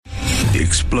The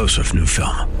explosive new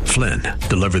film, Flynn,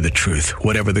 Deliver the Truth,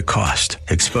 Whatever the Cost,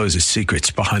 exposes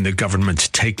secrets behind the government's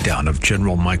takedown of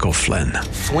General Michael Flynn.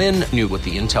 Flynn knew what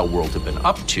the intel world had been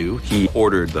up to. He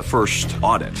ordered the first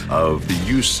audit of the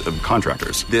use of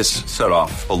contractors. This set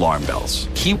off alarm bells.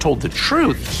 He told the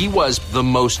truth. He was the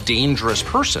most dangerous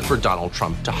person for Donald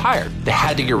Trump to hire. They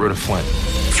had to get rid of Flynn.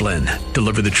 Flynn,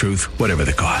 Deliver the Truth, Whatever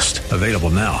the Cost. Available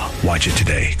now. Watch it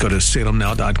today. Go to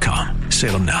salemnow.com.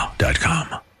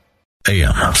 salemnow.com.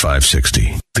 AM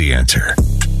 560, The Answer.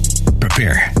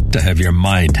 Prepare to have your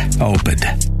mind opened.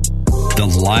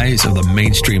 The lies of the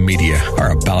mainstream media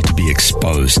are about to be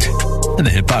exposed, and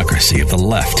the hypocrisy of the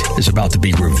left is about to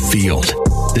be revealed.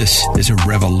 This is a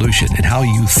revolution in how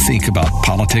you think about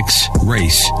politics,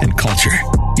 race, and culture.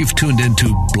 You've tuned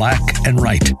into Black and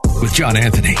Right with John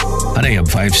Anthony on AM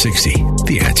 560,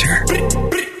 The Answer.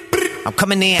 I'm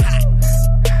coming in hot.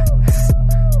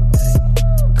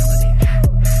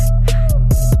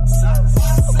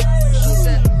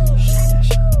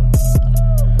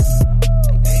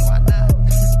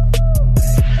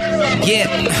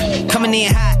 Yeah, coming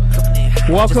in hot.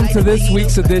 Welcome to this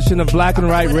week's edition of Black and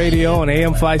Right Radio on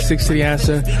AM 560 The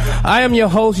Answer. I am your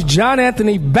host, John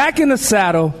Anthony, back in the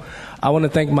saddle. I want to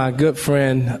thank my good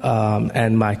friend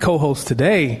and my co-host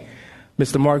today,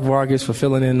 Mr. Mark Vargas, for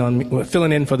filling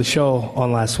in for the show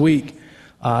on last week.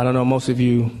 I don't know, most of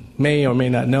you may or may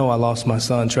not know, I lost my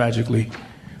son tragically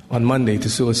on Monday to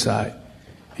suicide.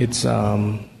 It's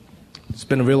been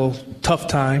a real tough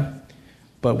time.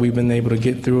 But we've been able to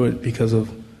get through it because of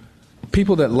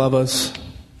people that love us.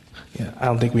 Yeah, I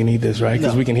don't think we need this, right?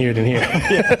 Because we can hear it in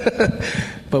here.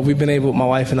 But we've been able, my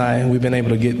wife and I, we've been able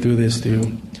to get through this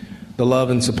through the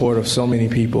love and support of so many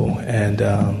people. And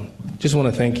just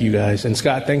want to thank you guys. And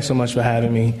Scott, thanks so much for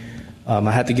having me.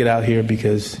 I had to get out here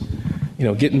because,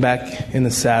 getting back in the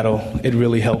saddle, it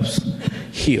really helps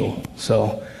heal.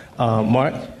 So,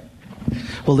 Mark?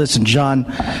 Well, listen,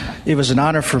 John, it was an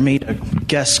honor for me to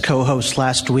guest co-host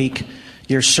last week.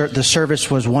 The service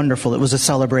was wonderful. It was a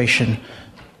celebration.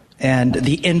 And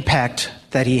the impact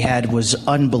that he had was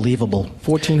unbelievable.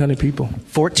 1,400 people.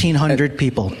 1,400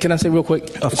 people. Can I say real quick?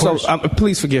 Of course. So,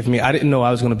 please forgive me. I didn't know I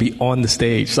was going to be on the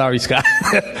stage. Sorry, Scott.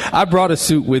 I brought a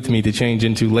suit with me to change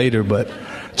into later, but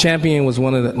Champion was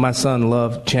my son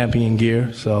loved Champion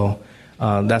gear, so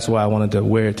that's why I wanted to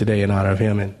wear it today in honor of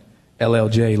him. And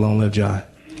LLJ, long live John.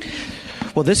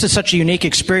 Well, this is such a unique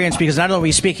experience because not only are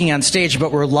we speaking on stage,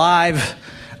 but we're live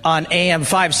on AM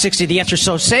 560, The Answer.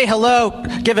 So say hello,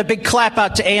 give a big clap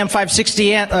out to AM 560,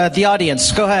 the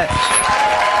audience. Go ahead.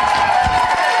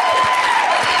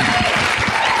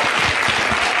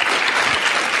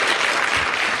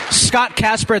 Scott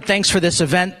Casper, thanks for this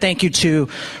event. Thank you to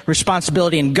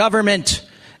Responsibility in Government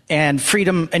and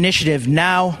Freedom Initiative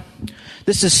Now.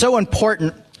 This is so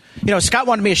important. Scott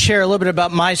wanted me to share a little bit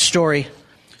about my story.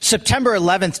 September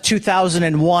 11th,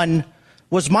 2001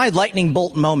 was my lightning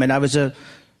bolt moment. I was a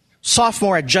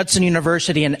sophomore at Judson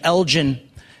University in Elgin,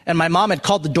 and my mom had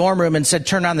called the dorm room and said,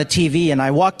 turn on the TV, and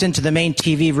I walked into the main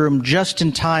TV room just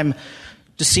in time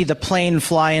to see the plane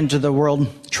fly into the World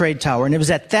Trade Tower. And it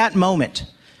was at that moment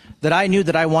that I knew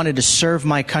that I wanted to serve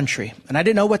my country. And I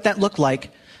didn't know what that looked like,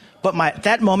 but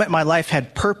that moment my life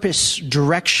had purpose,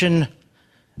 direction,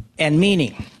 and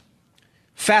meaning.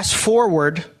 Fast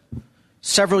forward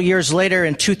several years later,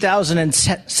 in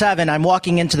 2007, I'm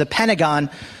walking into the Pentagon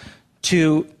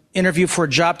to interview for a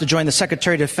job to join the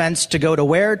Secretary of Defense to go to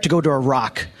where? To go to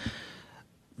Iraq.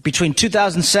 Between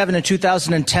 2007 and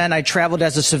 2010, I traveled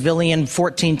as a civilian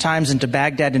 14 times into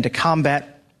Baghdad, into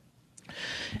combat.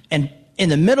 And in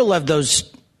the middle of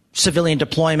those civilian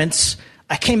deployments,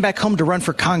 I came back home to run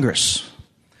for Congress.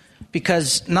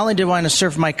 Because not only did I want to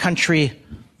serve my country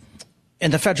in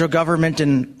the federal government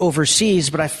and overseas,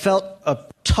 but I felt a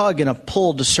tug and a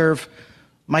pull to serve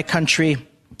my country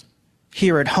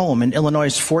here at home in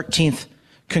Illinois' 14th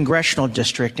congressional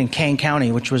district in Kane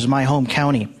County, which was my home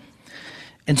county.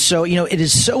 And so, it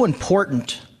is so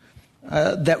important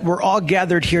that we're all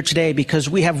gathered here today because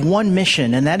we have one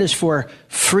mission, and that is for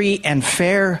free and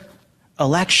fair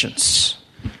elections.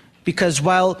 Because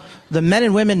while the men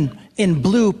and women in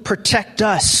blue protect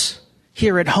us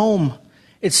here at home,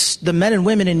 it's the men and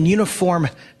women in uniform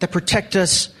that protect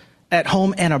us at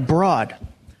home and abroad.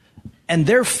 And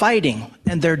they're fighting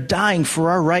and they're dying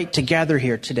for our right to gather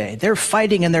here today. They're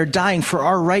fighting and they're dying for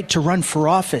our right to run for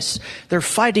office. They're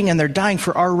fighting and they're dying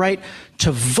for our right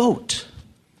to vote.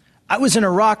 I was in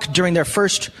Iraq during their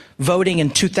first voting in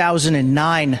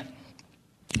 2009.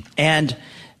 And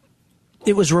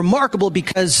it was remarkable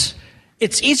because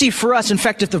it's easy for us. In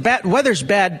fact, if the weather's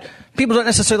bad, people don't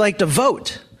necessarily like to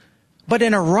vote. But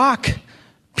in Iraq,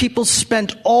 People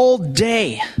spent all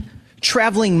day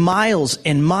traveling miles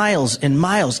and miles and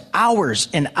miles, hours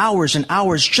and hours and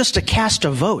hours just to cast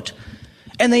a vote.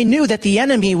 And they knew that the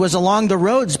enemy was along the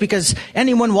roads because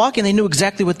anyone walking, they knew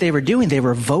exactly what they were doing. They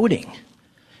were voting.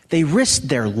 They risked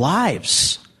their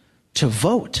lives to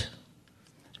vote.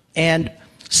 And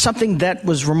something that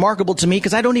was remarkable to me,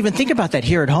 because I don't even think about that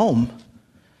here at home.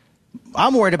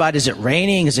 I'm worried about, is it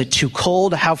raining? Is it too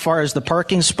cold? How far is the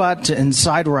parking spot to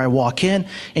inside where I walk in?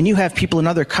 And you have people in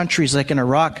other countries like in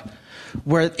Iraq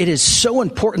where it is so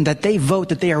important that they vote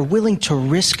that they are willing to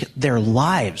risk their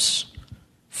lives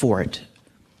for it.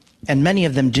 And many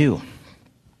of them do.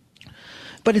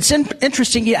 But it's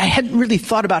interesting. I hadn't really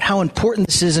thought about how important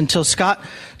this is until Scott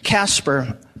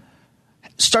Casper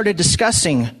started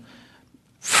discussing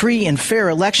free and fair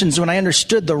elections when I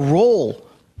understood the role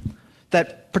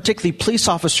that particularly police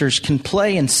officers can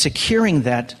play in securing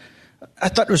that. I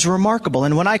thought it was remarkable.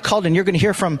 And when I called, and you're going to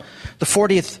hear from the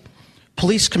 40th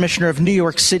Police Commissioner of New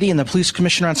York City and the Police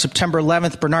Commissioner on September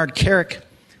 11th, Bernard Kerik.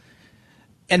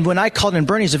 And when I called, and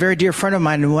Bernie's a very dear friend of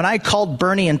mine, and when I called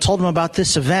Bernie and told him about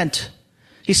this event,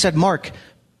 he said, Mark,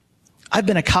 I've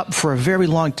been a cop for a very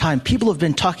long time. People have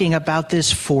been talking about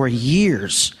this for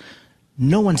years.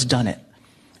 No one's done it.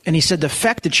 And he said, the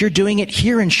fact that you're doing it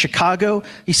here in Chicago,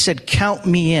 he said, count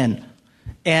me in.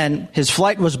 And his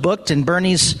flight was booked, and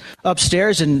Bernie's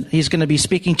upstairs, and he's going to be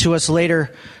speaking to us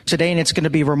later today, and it's going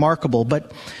to be remarkable.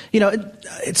 But,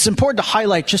 it's important to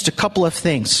highlight just a couple of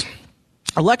things.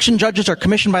 Election judges are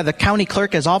commissioned by the county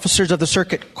clerk as officers of the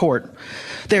circuit court.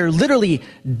 They're literally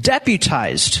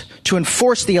deputized to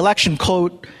enforce the election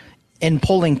code in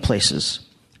polling places.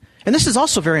 And this is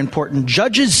also very important.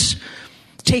 Judges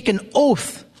take an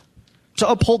oath to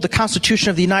uphold the Constitution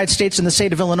of the United States and the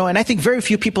state of Illinois. And I think very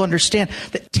few people understand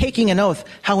that taking an oath,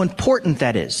 how important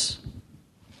that is.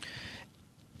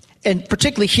 And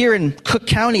particularly here in Cook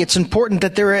County, it's important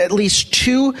that there are at least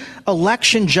 2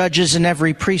 election judges in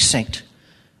every precinct.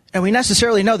 And we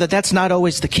necessarily know that that's not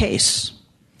always the case.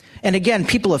 And again,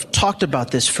 people have talked about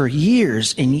this for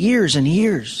years and years and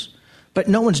years, but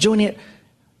no one's doing it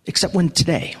except when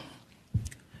today.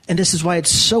 And this is why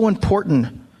it's so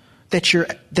important that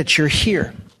you're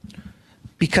here,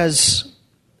 because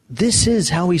this is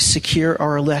how we secure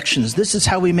our elections. This is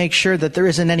how we make sure that there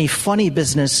isn't any funny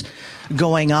business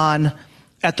going on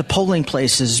at the polling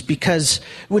places. Because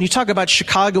when you talk about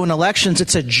Chicago and elections,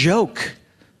 it's a joke,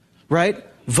 right?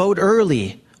 Vote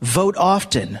early, vote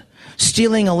often.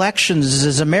 Stealing elections is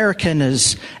as American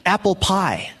as apple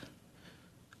pie.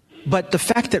 But the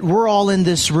fact that we're all in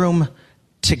this room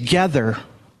together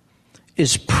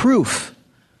is proof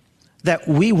that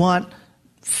we want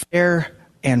fair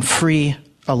and free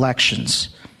elections.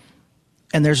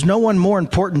 And there's no one more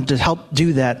important to help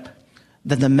do that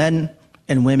than the men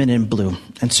and women in blue.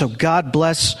 And so God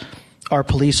bless our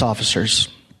police officers.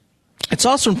 It's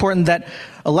also important that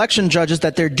election judges,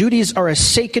 that their duties are a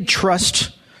sacred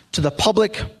trust to the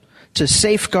public to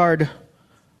safeguard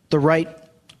the right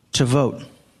to vote.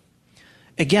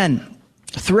 Again,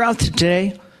 throughout the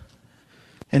day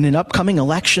and in upcoming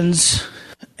elections,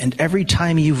 and every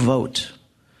time you vote,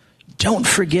 don't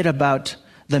forget about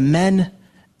the men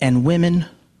and women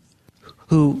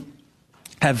who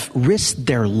have risked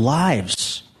their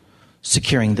lives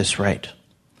securing this right.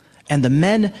 And the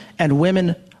men and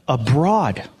women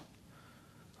abroad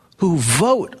who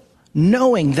vote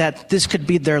knowing that this could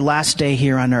be their last day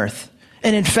here on earth.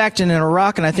 And in fact, in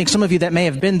Iraq, and I think some of you that may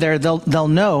have been there, they'll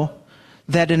know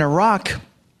that in Iraq,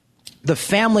 the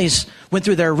families went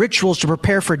through their rituals to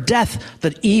prepare for death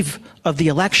the eve of the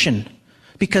election,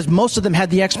 because most of them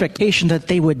had the expectation that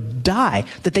they would die,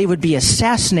 that they would be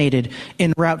assassinated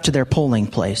en route to their polling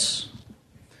place.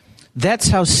 That's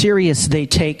how serious they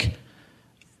take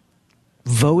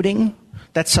voting.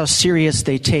 That's how serious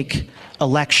they take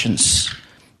elections.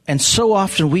 And so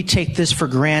often we take this for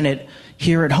granted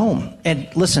here at home. And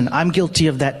listen, I'm guilty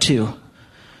of that too.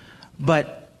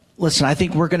 But listen, I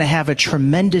think we're going to have a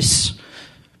tremendous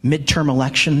midterm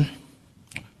election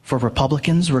for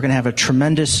Republicans. We're going to have a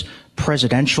tremendous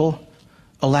presidential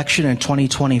election in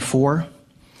 2024.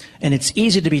 And it's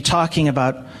easy to be talking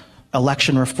about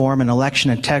election reform and election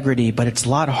integrity, but it's a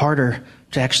lot harder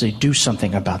to actually do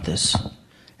something about this.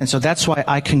 And so that's why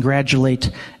I congratulate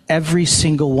every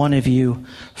single one of you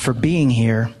for being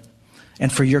here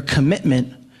and for your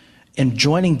commitment in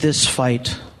joining this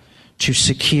fight to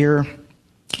secure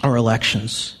our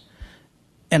elections.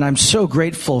 And I'm so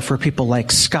grateful for people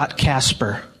like Scott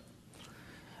Casper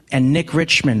and Nick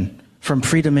Richmond from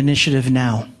Freedom Initiative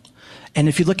Now. And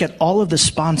if you look at all of the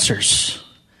sponsors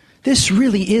This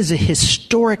really is a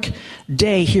historic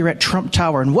day here at Trump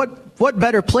Tower. And what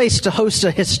better place to host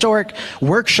a historic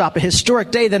workshop, a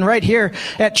historic day, than right here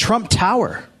at Trump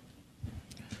Tower?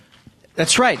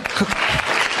 That's right.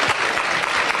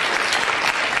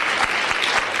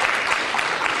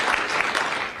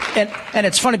 And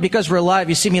it's funny because we're live,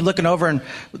 you see me looking over and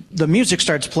the music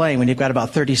starts playing when you've got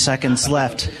about 30 seconds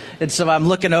left. And so I'm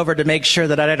looking over to make sure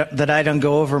that I don't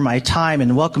go over my time.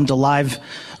 And welcome to live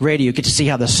radio. You get to see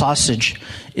how the sausage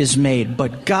is made.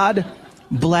 But God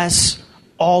bless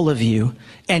all of you.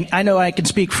 And I know I can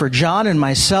speak for John and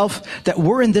myself that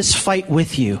we're in this fight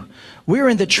with you. We're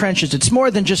in the trenches. It's more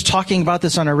than just talking about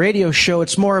this on a radio show.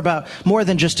 It's more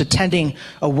than just attending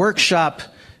a workshop.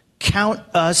 Count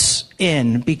us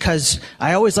in, because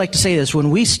I always like to say this: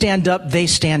 when we stand up, they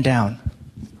stand down.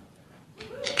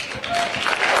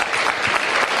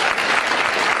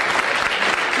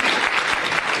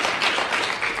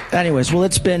 Anyways, well,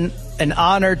 it's been an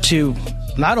honor to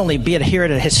not only be here at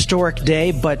a historic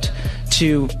day, but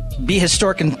to be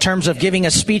historic in terms of giving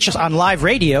a speech on live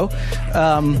radio.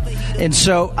 And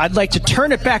so I'd like to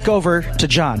turn it back over to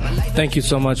John. Thank you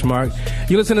so much, Mark.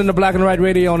 You're listening to Black and White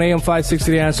Radio on AM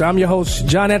 560 The Answer. I'm your host,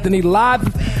 John Anthony, live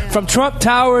from Trump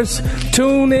Towers.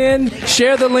 Tune in,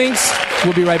 share the links.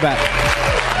 We'll be right back.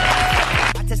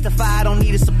 I testify, I don't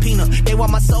need a subpoena. They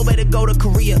want my soul, better go to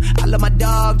Korea. I love my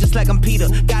dog just like I'm Peter.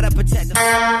 Gotta protect him.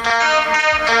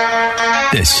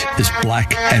 This is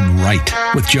Black and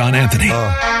Right with John Anthony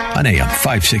on AM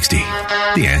 560.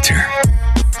 The Answer.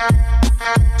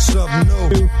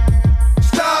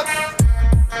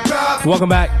 Welcome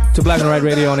back to Black and White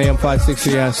Radio on AM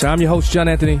 560 The Answer. I'm your host, John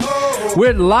Anthony.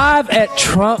 We're live at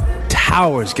Trump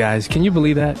Towers, guys. Can you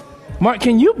believe that? Mark,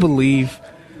 can you believe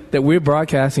that we're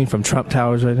broadcasting from Trump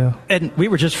Towers right now? And we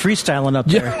were just freestyling up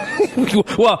there.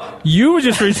 Well, you were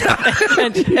just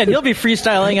freestyling. and you'll be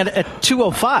freestyling at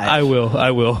 2:05. I will.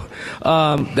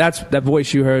 That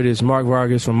voice you heard is Mark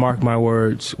Vargas from Mark My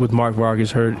Words with Mark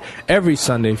Vargas, heard every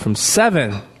Sunday from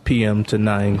 7 p.m. to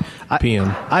 9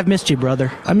 p.m. I've missed you,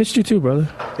 brother. I missed you too, brother.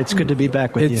 It's good to be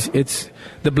back with you. It's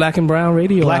the Black and Brown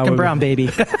Radio Black hour. and Brown, baby.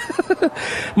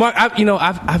 Mark,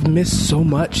 I've missed so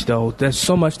much, though. There's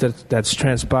so much that's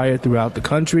transpired throughout the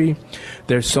country.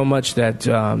 There's so much that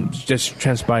just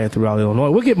transpired throughout Illinois.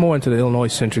 We'll get more into the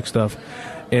Illinois-centric stuff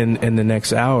in the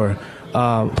next hour.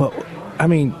 But, I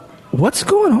mean, what's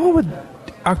going on with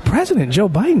our president, Joe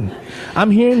Biden?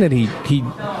 I'm hearing that he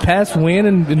passed wind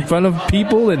in front of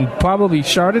people and probably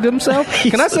sharted himself.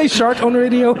 Can I say shart on the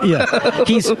radio? Yeah.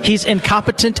 He's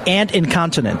incompetent and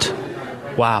incontinent.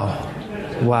 Wow.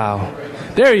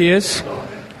 There he is,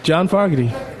 John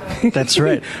Fogerty. That's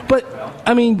right. But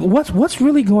I mean, what's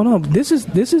really going on? This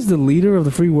is the leader of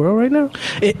the free world right now.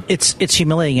 It's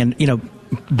humiliating, and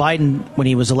Biden, when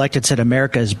he was elected, said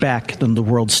America is back on the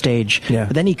world stage. Yeah.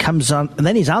 But then he comes on, and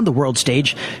then he's on the world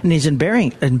stage, and he's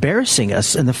embarrassing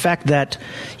us. And the fact that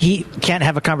he can't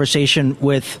have a conversation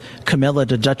with Camilla,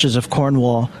 the Duchess of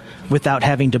Cornwall, without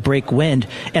having to break wind.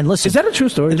 And listen, is that a true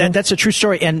story? That's a true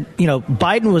story. And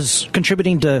Biden was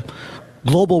contributing to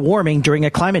global warming during a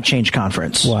climate change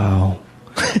conference. Wow.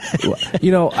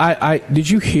 I did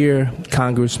you hear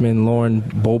Congressman Lauren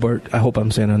Boebert? I hope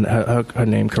I'm saying her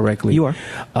name correctly. You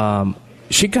are.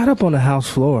 She got up on the House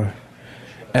floor,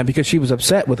 and because she was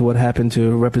upset with what happened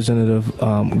to Representative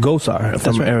Gosar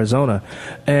from Arizona,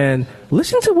 and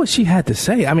listen to what she had to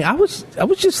say. I mean, I was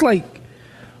just like,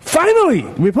 finally,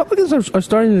 Republicans are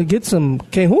starting to get some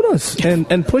kahunas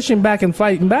and pushing back and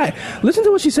fighting back. Listen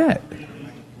to what she said.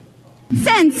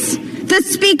 Since the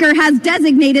Speaker has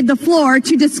designated the floor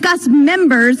to discuss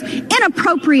members'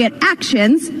 inappropriate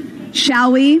actions,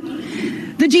 shall we?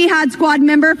 The Jihad Squad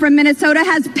member from Minnesota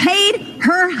has paid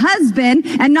her husband,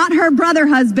 and not her brother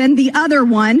husband, the other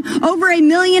one, over $1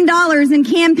 million in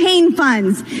campaign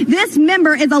funds. This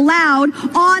member is allowed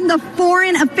on the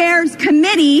Foreign Affairs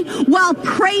Committee while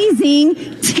praising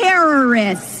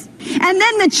terrorists. And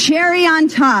then the cherry on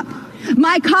top.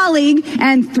 My colleague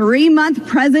and 3-month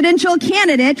presidential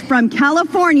candidate from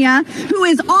California, who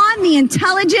is on the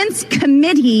Intelligence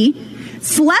Committee,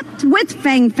 slept with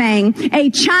Fang Fang,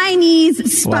 a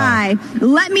Chinese spy. Wow.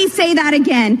 Let me say that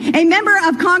again. A member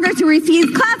of Congress who receives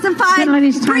classified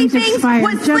briefings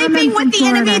was sleeping with the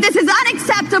enemy. This is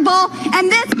unacceptable,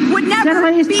 and this would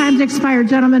never be... time's expired.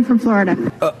 Gentleman from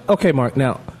Florida. Okay, Mark,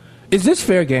 now, is this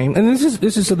fair game? And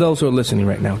this is to those who are listening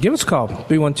right now. Give us a call,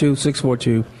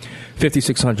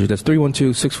 312-642-5600. That's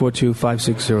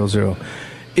 312-642-5600.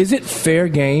 Is it fair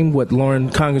game what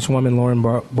Congresswoman Lauren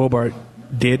Boebert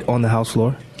did on the House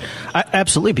floor?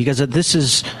 Absolutely, because this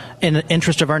is in the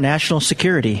interest of our national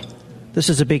security. This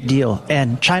is a big deal.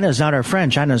 And China is not our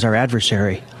friend. China is our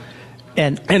adversary.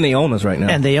 And they own us right now.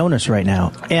 And they own us right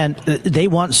now. And they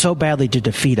want so badly to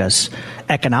defeat us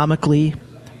economically,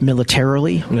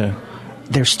 militarily. Yeah.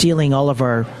 They're stealing all of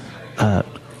our,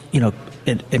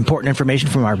 important information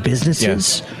from our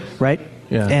businesses, right?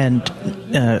 Yeah.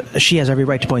 And she has every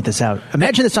right to point this out.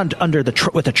 Imagine this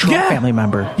with a Trump family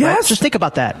member. Yes. Right? Just think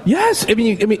about that. Yes. I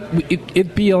mean,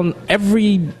 it'd be on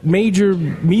every major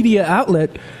media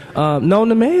outlet known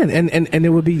to man, and it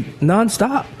would be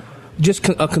nonstop. Just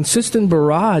a consistent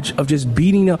barrage of just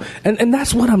beating up, and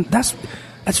that's what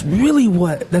that's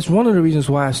one of the reasons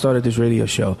why I started this radio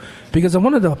show, because I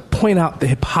wanted to point out the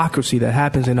hypocrisy that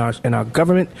happens in our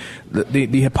government, the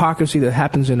hypocrisy that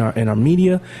happens in our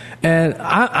media, and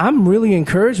I'm really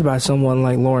encouraged by someone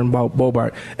like Lauren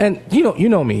Boebert. And you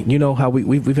know me, you know how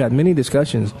we've had many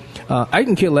discussions. I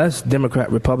can care less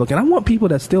Democrat, Republican. I want people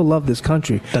that still love this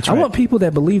country. That's right. I want people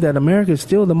that believe that America is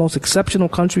still the most exceptional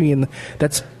country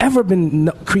that's ever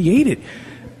been created.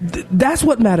 That's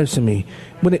what matters to me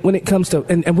when it comes to,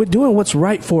 and we're doing what's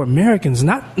right for Americans,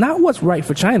 not what's right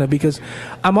for China, because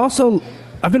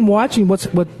I've been watching what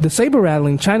the saber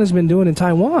rattling China's been doing in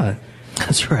Taiwan.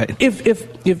 That's right.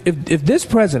 If this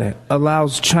president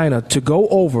allows China to go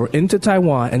over into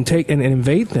Taiwan and take and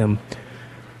invade them,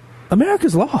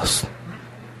 America's lost.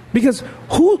 Because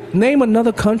name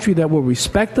another country that will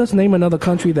respect us, name another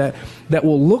country that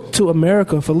will look to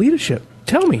America for leadership.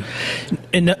 Tell me.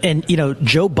 And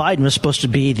Joe Biden was supposed to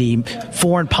be the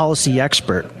foreign policy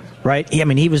expert, right? I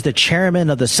mean, he was the chairman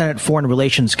of the Senate Foreign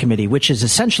Relations Committee, which is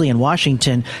essentially in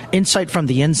Washington, insight from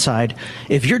the inside.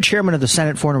 If you're chairman of the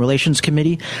Senate Foreign Relations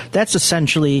Committee, that's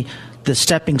essentially the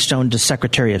stepping stone to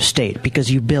Secretary of State,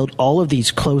 because you build all of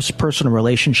these close personal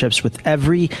relationships with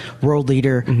every world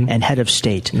leader and head of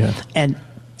state. Yeah. And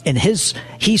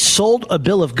he sold a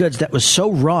bill of goods that was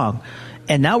so wrong.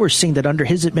 And now we're seeing that under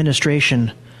his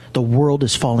administration, the world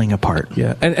is falling apart.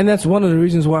 Yeah, and that's one of the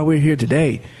reasons why we're here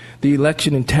today. The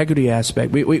election integrity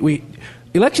aspect.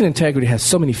 Election integrity has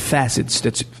so many facets.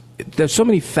 There's so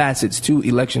many facets to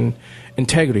election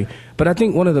integrity. But I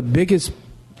think one of the biggest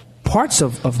parts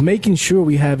of making sure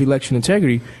we have election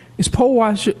integrity is poll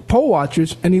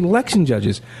watchers and election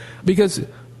judges. Because,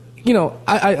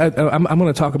 I'm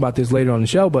going to talk about this later on the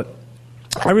show, but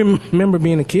I remember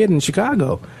being a kid in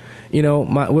Chicago.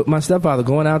 My stepfather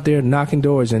going out there knocking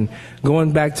doors and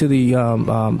going back to the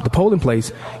polling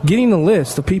place, getting a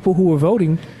list of people who were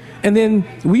voting, and then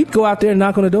we'd go out there and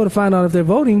knock on the door to find out if they're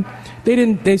voting.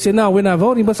 They said, no, we're not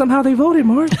voting, but somehow they voted,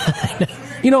 Mark.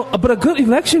 But a good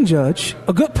election judge,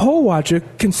 a good poll watcher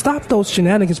can stop those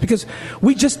shenanigans, because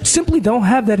we just simply don't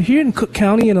have that here in Cook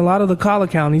County and a lot of the collar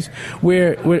counties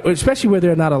where especially where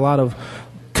there are not a lot of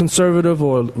conservative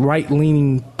or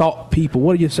right-leaning thought people.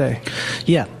 What do you say?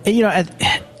 Yeah,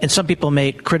 and some people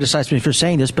may criticize me for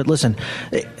saying this, but listen,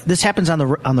 this happens on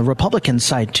the Republican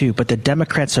side too. But the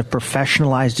Democrats have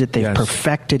professionalized it; they've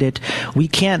perfected it.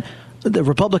 The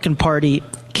Republican Party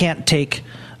can't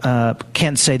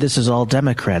say this is all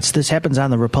Democrats. This happens on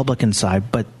the Republican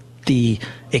side, but the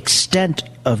extent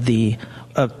of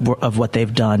what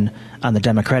they've done on the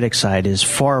Democratic side is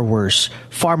far worse,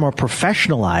 far more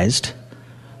professionalized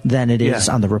than it is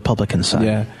on the Republican side.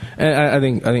 Yeah, and I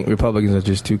think Republicans are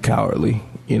just too cowardly.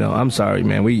 I'm sorry,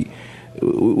 man. We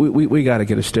got to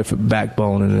get a stiffer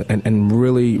backbone and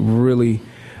really, really.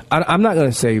 I'm not going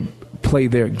to say play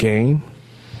their game,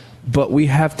 but we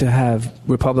have to have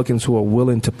Republicans who are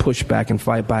willing to push back and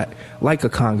fight back, like a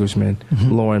Congressman,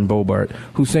 Lauren Boebert,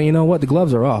 who's saying, you know what, the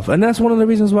gloves are off, and that's one of the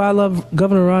reasons why I love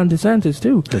Governor Ron DeSantis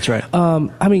too. That's right.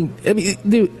 I mean,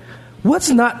 dude.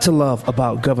 What's not to love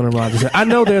about Governor Ron DeSantis? I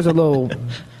know there's a little.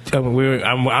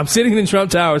 I'm sitting in Trump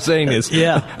Tower saying this.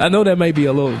 Yeah, I know that may be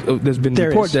a little. There's been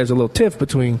reports there's a little tiff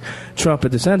between Trump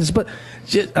and DeSantis, but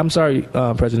I'm sorry,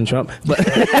 President Trump, but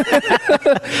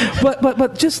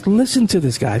just listen to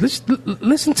this guy.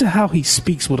 Listen to how he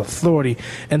speaks with authority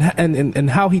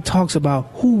and how he talks about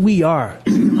who we are.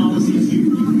 Policies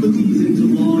you put these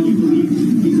into law, you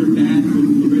believe these are bad for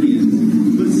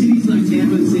Floridians, but cities like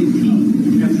Tampa and St. Pete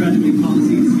have tried to make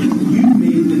policies you've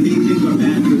made that they think are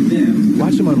bad for them.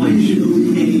 Watch him unleash. Why is it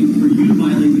okay for you to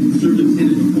violate the conservative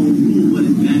tenant rule, but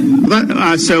it's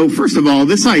bad? So first of all,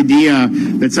 this idea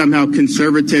that somehow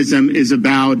conservatism is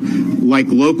about like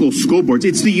local school boards,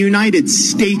 it's the United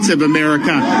States of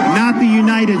America, not the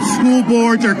United School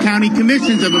Boards or County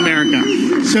Commissions of America.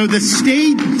 So the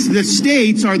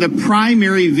states are the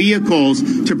primary vehicles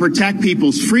to protect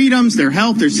people's freedoms, their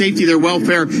health, their safety, their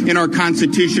welfare in our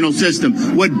constitutional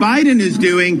system. What Biden is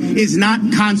doing is not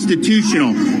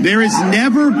constitutional. There has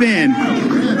never been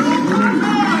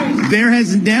There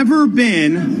has never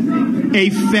been a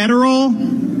federal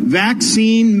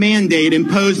vaccine mandate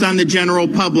imposed on the general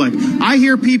public. I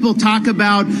hear people talk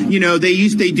about,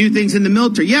 they do things in the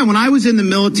military. Yeah, when I was in the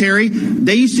military,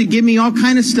 they used to give me all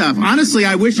kind of stuff. Honestly,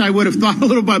 I wish I would have thought a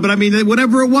little bit, but I mean,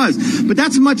 whatever it was. But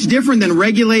that's much different than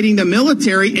regulating the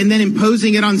military and then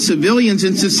imposing it on civilians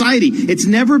in society. It's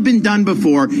never been done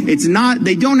before. They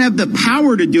don't have the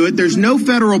power to do it. There's no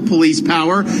federal police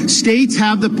power. States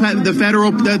have the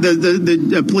federal,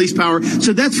 the police power.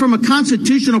 So that's from a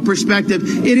constitutional perspective.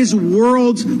 It is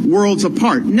worlds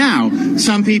apart. Now,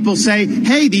 some people say,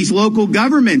 hey, these local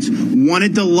governments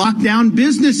wanted to lock down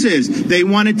businesses. They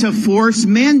wanted to force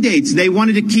mandates. They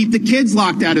wanted to keep the kids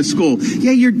locked out of school.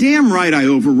 Yeah, you're damn right I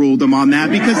overruled them on that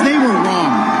because they were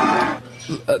wrong.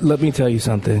 Let me tell you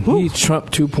something. He's Trump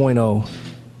 2.0.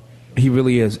 He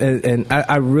really is. And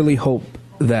I really hope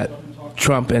that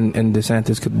Trump and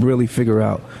DeSantis could really figure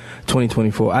out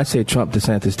 2024. I say Trump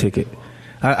DeSantis ticket.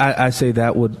 I say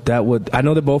that would. I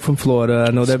know they're both from Florida.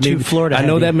 I know that maybe Florida. I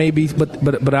know that may be,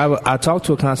 but I talked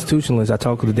to a constitutionalist. I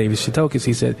talked to David Chitokis.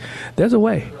 He said there's a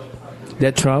way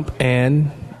that Trump and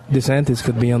DeSantis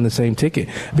could be on the same ticket.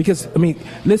 Because I mean,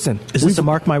 listen, is this a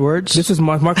mark my words? This is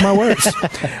mark my words.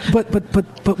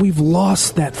 but we've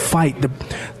lost that fight.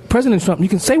 President Trump, you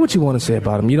can say what you want to say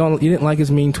about him. You didn't like his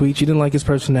mean tweets. You didn't like his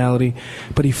personality.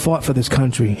 But he fought for this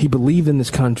country. He believed in this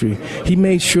country. He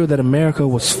made sure that America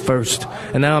was first.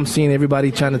 And now I'm seeing everybody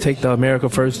trying to take the America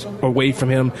first away from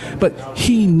him. But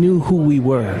he knew who we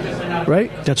were,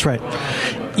 right? That's right.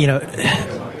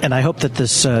 And I hope that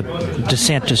this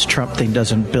DeSantis-Trump thing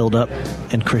doesn't build up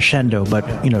and crescendo. But,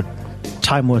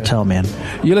 time will tell, man.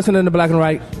 You're listening to Black and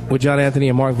Right with John Anthony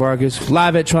and Mark Vargas,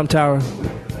 live at Trump Tower.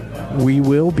 We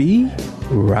will be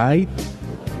right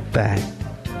back.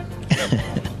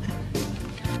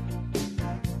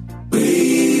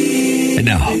 And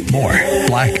now, more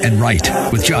Black and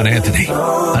Right with John Anthony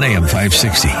on AM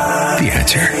 560. The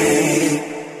Answer.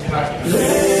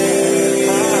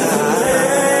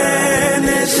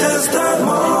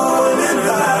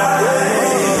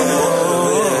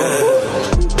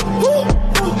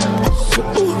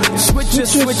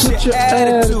 Switch your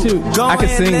attitude. I can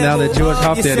sing now that George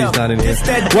Hofstadter's not in here.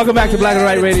 Welcome back to Black and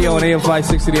Right Radio on AM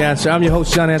 560 The Answer. I'm your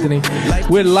host, John Anthony.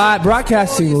 We're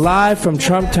broadcasting live from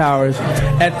Trump Towers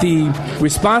at the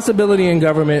Responsibility in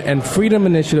Government and Freedom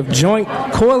Initiative Joint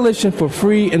Coalition for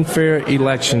Free and Fair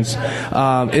Elections.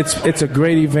 It's a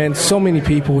great event. So many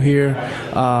people here.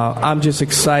 I'm just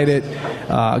excited.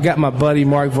 I got my buddy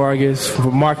Mark Vargas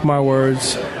from Mark My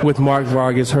Words with Mark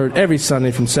Vargas, heard every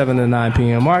Sunday from 7 to 9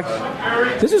 p.m. Mark,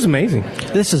 this is amazing.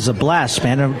 This is a blast,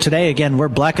 man. And today, again, we're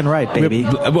black and right, baby.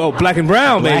 Black and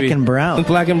brown, baby. Black and brown.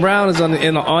 Black and brown is on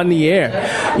the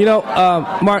air.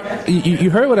 Mark, you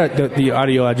heard what the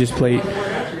audio I just played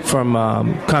from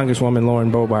Congresswoman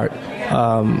Lauren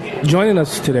Boebert. Joining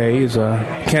us today is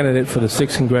a candidate for the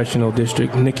 6th Congressional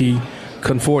District, Nikki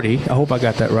Conforti. I hope I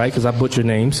got that right because I butcher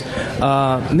names.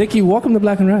 Nikki, welcome to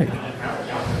Black and Right.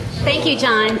 Thank you,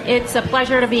 John. It's a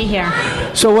pleasure to be here.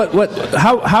 So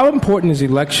how important is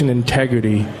election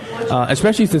integrity,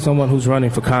 especially to someone who's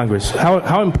running for Congress?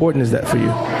 How important is that for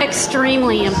you?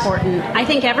 Extremely important. I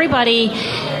think everybody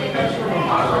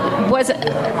was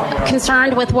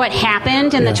concerned with what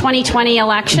happened in the 2020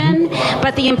 election,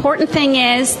 but the important thing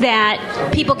is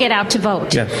that people get out to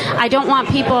vote. Yes. I don't want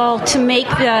people to make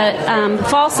the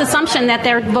false assumption that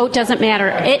their vote doesn't matter.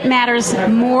 It matters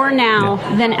more now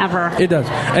than ever. It does.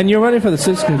 And you're running for the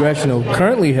 6th Congressional,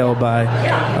 currently held by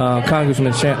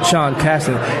Congressman Sean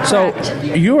Cassidy. So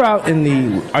you're out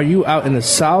are you out in the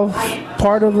South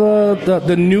part of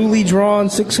the newly drawn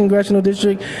 6th Congressional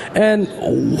District? And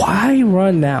why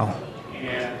run now?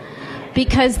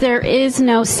 Because there is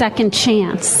no second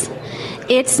chance.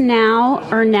 It's now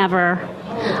or never.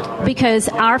 Because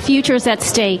our future is at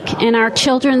stake and our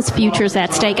children's future is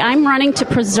at stake. I'm running to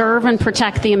preserve and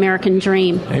protect the American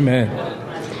dream. Amen.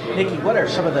 Nikki, what are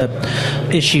some of the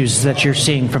issues that you're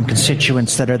seeing from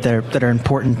constituents that are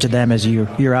important to them as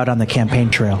you're out on the campaign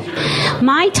trail?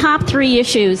 My top 3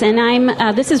 issues, and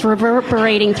this is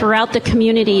reverberating throughout the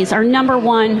communities, are number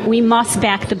 1, we must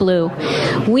back the blue.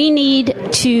 We need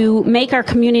to make our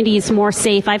communities more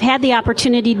safe. I've had the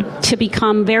opportunity to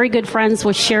become very good friends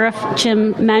with Sheriff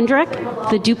Jim Mendrick,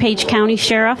 the DuPage County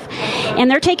Sheriff, and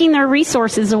they're taking their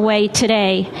resources away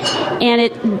today.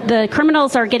 And the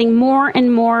criminals are getting more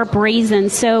and more brazen.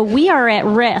 So we are at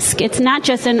risk. It's not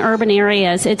just in urban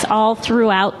areas. It's all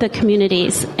throughout the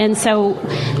communities. And so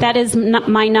that is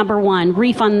my number 1,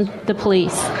 refund the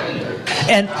police.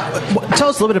 And tell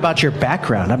us a little bit about your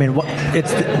background. I mean,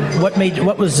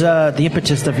 what was the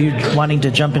impetus of you wanting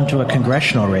to jump into a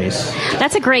congressional race?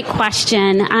 That's a great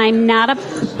question. I'm not a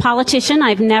politician.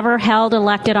 I've never held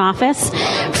elected office.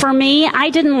 For me, I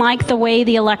didn't like the way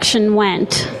the election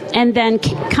went. And then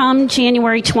come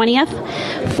January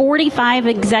 20th, 45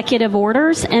 executive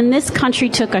orders, and this country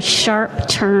took a sharp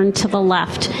turn to the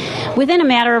left. Within a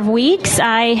matter of weeks,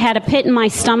 I had a pit in my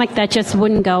stomach that just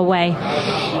wouldn't go away.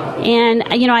 And,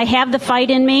 I have the fight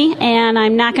in me, and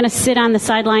I'm not going to sit on the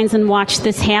sidelines and watch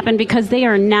this happen because they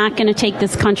are not going to take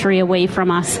this country away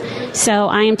from us. So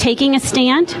I am taking a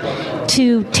stand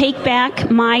to take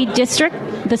back my district,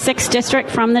 the 6th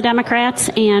district, from the Democrats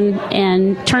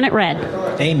and turn it red.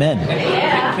 Amen.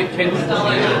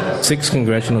 6th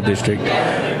congressional district,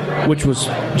 which was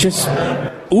just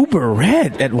uber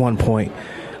red at one point,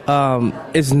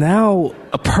 is now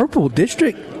a purple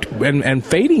district and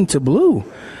fading to blue.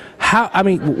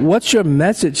 What's your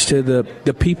message to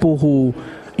the people who,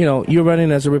 you're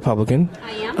running as a Republican?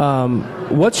 I am.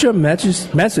 What's your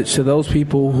message to those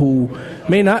people who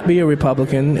may not be a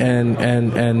Republican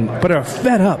but are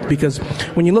fed up? Because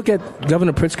when you look at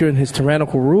Governor Pritzker and his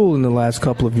tyrannical rule in the last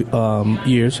couple of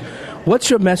years, what's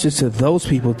your message to those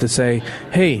people to say,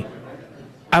 hey,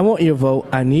 I want your vote,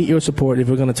 I need your support if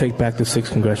we're going to take back the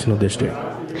 6th congressional district?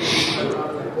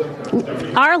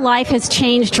 Our life has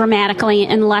changed dramatically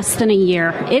in less than a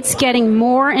year. It's getting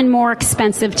more and more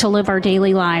expensive to live our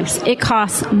daily lives. It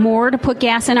costs more to put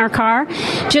gas in our car.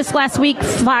 Just last week,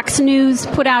 Fox News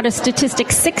put out a statistic,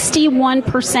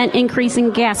 61% increase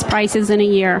in gas prices in a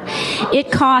year.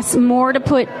 It costs more to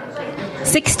put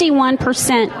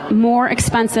 61% more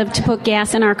expensive to put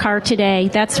gas in our car today.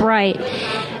 That's right.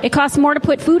 It costs more to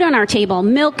put food on our table.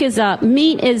 Milk is up.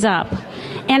 Meat is up.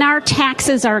 And our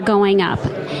taxes are going up.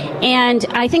 And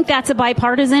I think that's a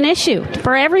bipartisan issue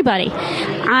for everybody.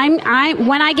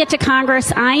 When I get to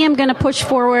Congress, I am going to push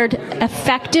forward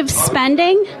effective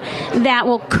spending that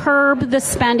will curb the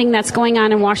spending that's going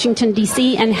on in Washington,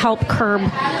 D.C. and help curb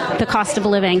the cost of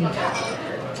living.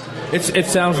 It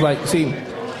sounds like,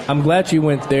 I'm glad you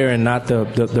went there and not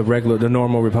the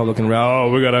normal Republican route.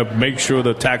 Oh, we got to make sure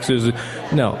the taxes.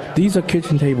 No, these are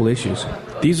kitchen table issues.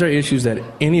 These are issues that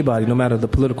anybody, no matter the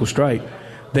political stripe,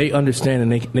 they understand,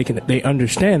 and they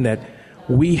understand that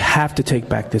we have to take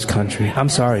back this country. I'm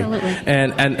sorry. Absolutely.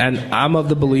 And I'm of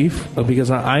the belief, because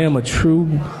I am a true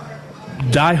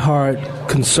diehard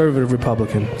conservative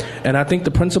Republican, and I think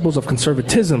the principles of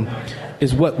conservatism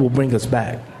is what will bring us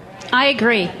back. I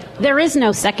agree. There is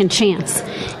no second chance.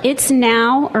 It's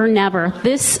now or never.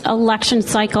 This election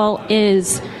cycle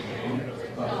is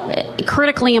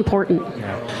critically important.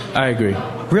 I agree.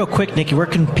 Real quick, Nikki, where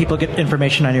can people get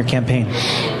information on your campaign?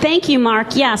 Thank you,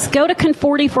 Mark. Yes, go to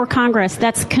Conforti for Congress.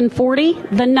 That's Conforti,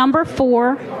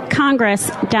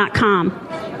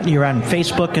 4Congress.com. You're on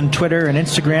Facebook and Twitter and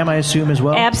Instagram, I assume, as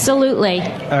well? Absolutely. All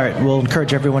right. We'll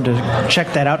encourage everyone to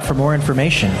check that out for more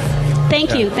information.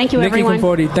 Thank you. Thank you, Nikki everyone. Nikki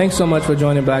Conforti, thanks so much for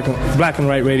joining Black and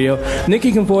Right Radio.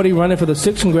 Nikki Conforti, running for the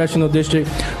 6th Congressional District.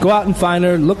 Go out and find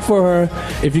her. Look for her.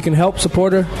 If you can help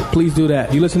support her, please do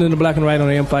that. You listen to Black and Right on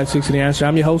AM 560 The Answer.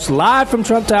 I'm your host, live from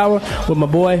Trump Tower with my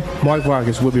boy, Mark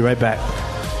Vargas. We'll be right back.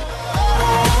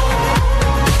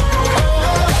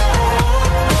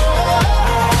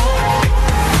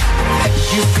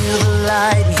 You feel the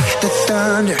lightning, the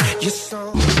thunder, your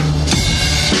soul.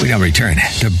 We now return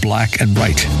to Black and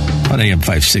White on AM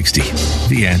 560.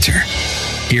 The Answer.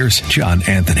 Here's John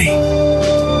Anthony.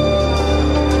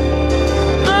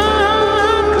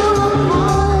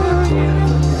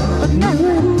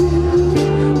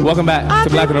 Welcome back to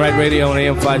Black and White Radio on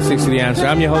AM 560 The Answer.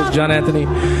 I'm your host, John Anthony,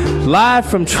 live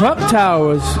from Trump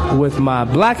Towers with my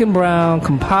black and brown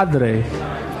compadre,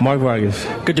 Mark Vargas.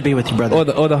 Good to be with you,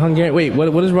 brother. Or the Hungarian. Wait,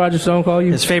 what does Roger Stone call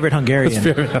you? His favorite Hungarian. His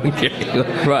favorite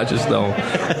Hungarian. Roger Stone.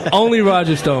 Only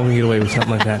Roger Stone can get away with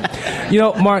something like that.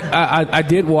 Mark, I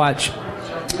did watch.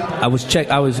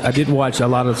 I did watch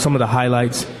some of the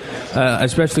highlights,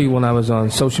 especially when I was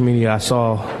on social media. I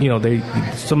saw,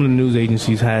 some of the news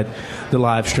agencies had the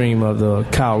live stream of the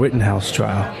Kyle Rittenhouse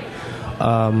trial.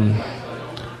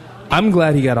 I'm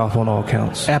glad he got off on all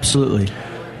counts. Absolutely.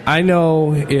 I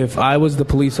know if I was the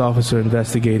police officer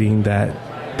investigating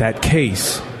that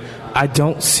case, I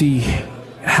don't see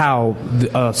how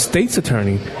a state's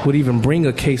attorney would even bring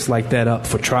a case like that up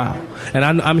for trial. And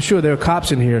I'm sure there are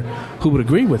cops in here who would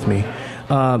agree with me.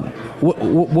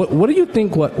 What do you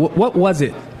think? What was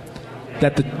it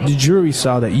that the jury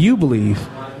saw that you believe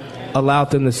allowed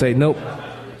them to say, nope,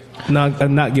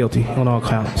 not guilty on all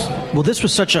counts? Well, this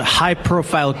was such a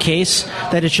high-profile case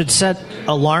that it should set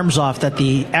alarms off that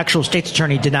the actual state's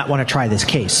attorney did not want to try this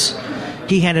case.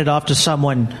 He handed it off to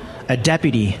someone, a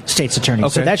deputy state's attorney.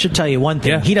 Okay. So that should tell you one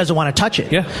thing. Yeah. He doesn't want to touch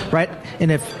it. Yeah. Right?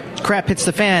 And if crap hits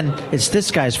the fan, it's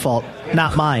this guy's fault,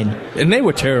 not mine. And they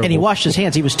were terrible. And he washed his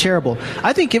hands. He was terrible.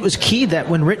 I think it was key that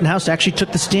when Rittenhouse actually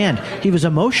took the stand, he was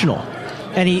emotional.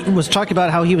 And he was talking about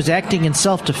how he was acting in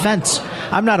self-defense.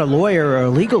 I'm not a lawyer or a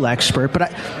legal expert, but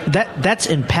that's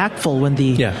impactful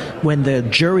when the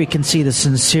jury can see the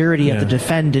sincerity of the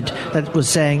defendant that was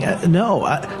saying, no,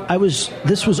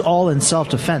 this was all in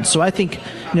self-defense. So I think,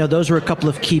 those were a couple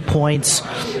of key points.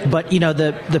 But,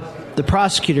 the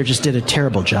prosecutor just did a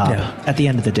terrible job at the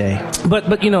end of the day. But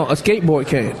a skateboard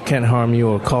can't harm you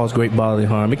or cause great bodily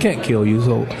harm. It can't kill you.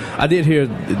 So I did hear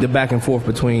the back and forth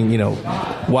between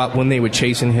when they were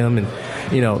chasing him and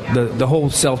the whole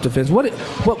self-defense.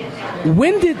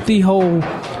 When did the whole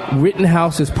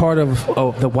Rittenhouse as part of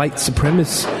the white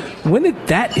supremacists? When did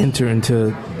that enter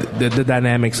into the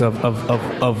dynamics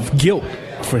of guilt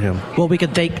for him? Well, we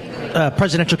could thank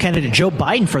presidential candidate Joe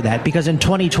Biden for that, because in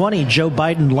 2020, Joe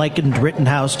Biden likened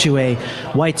Rittenhouse to a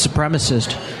white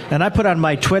supremacist. And I put on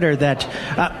my Twitter that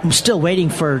I'm still waiting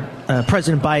for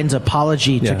President Biden's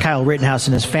apology to Kyle Rittenhouse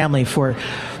and his family for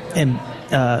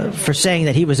saying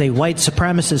that he was a white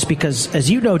supremacist, because, as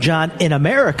you know, John, in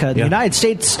America, the United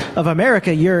States of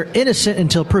America, you're innocent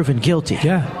until proven guilty.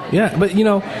 Yeah. But, in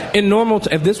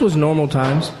if this was normal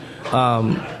times,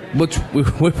 which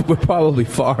we're probably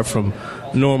far from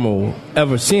normal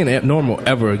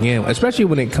ever again, especially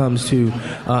when it comes to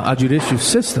our judicial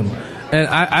system. And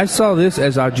I saw this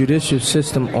as our judicial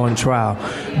system on trial,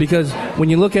 because when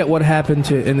you look at what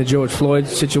happened in the George Floyd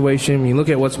situation, when you look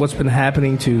at what's been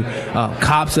happening to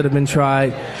cops that have been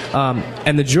tried,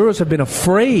 and the jurors have been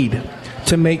afraid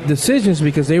to make decisions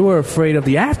because they were afraid of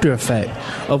the after effect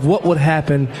of what would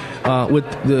happen with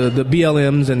the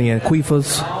BLMs and the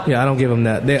Anquifas. Yeah, I don't give them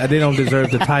that. They don't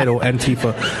deserve the title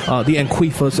Antifa. The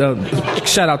Anquifas.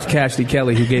 Shout out to Cashley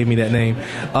Kelly, who gave me that name.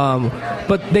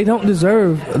 But they don't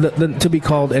deserve to be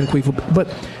called Anquifa.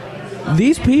 But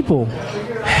these people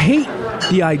hate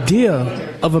the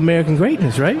idea of American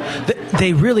greatness, right?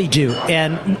 They really do,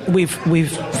 and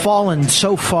we've fallen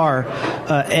so far,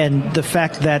 and the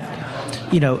fact that.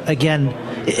 Again,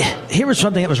 here was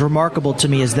something that was remarkable to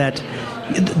me, is that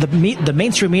the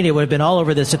mainstream media would have been all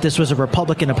over this if this was a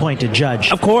Republican-appointed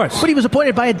judge. Of course. But he was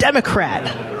appointed by a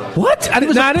Democrat. What? I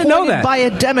didn't know that. By a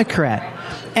Democrat.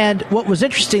 And what was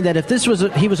interesting, that if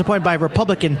he was appointed by a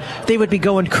Republican, they would be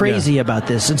going crazy about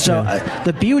this. And so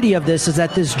the beauty of this is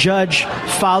that this judge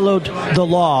followed the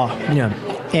law.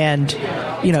 And,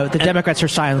 the Democrats are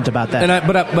silent about that.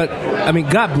 But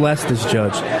God bless this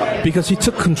judge, because he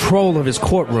took control of his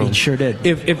courtroom. He sure did.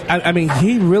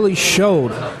 He really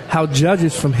showed how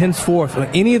judges from henceforth, on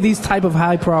any of these type of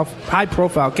high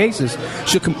profile cases,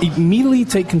 should immediately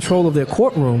take control of their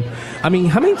courtroom. How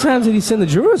many times did he send the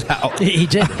jurors out? He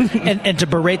did, and to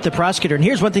berate the prosecutor. And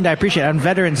here's one thing that I appreciate. On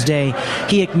Veterans Day,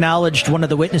 he acknowledged one of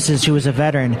the witnesses who was a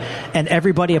veteran, and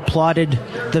everybody applauded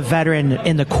the veteran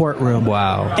in the courtroom.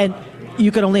 Wow. And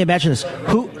you can only imagine this.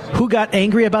 Who got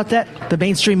angry about that? The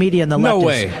mainstream media and the leftists. No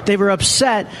way. They were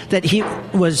upset that he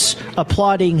was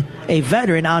applauding a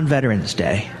veteran on Veterans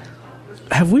Day.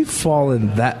 Have we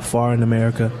fallen that far in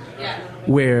America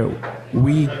where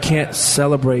we can't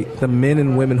celebrate the men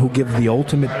and women who give the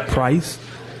ultimate price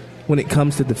when it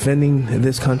comes to defending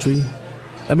this country?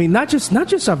 Not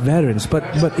just our veterans,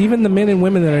 but even the men and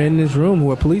women that are in this room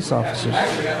who are police officers.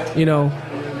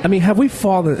 Have we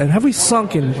fallen and have we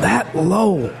sunken that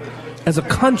low as a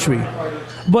country?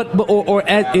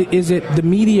 Is it the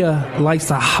media likes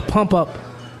to pump up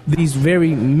these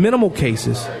very minimal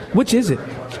cases? Which is it?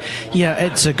 Yeah,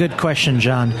 it's a good question,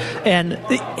 John. And,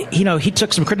 he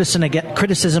took some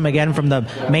criticism again from the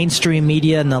mainstream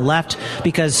media and the left,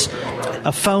 because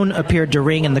a phone appeared to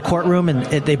ring in the courtroom, and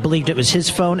they believed it was his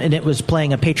phone, and it was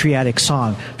playing a patriotic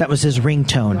song. That was his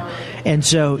ringtone. And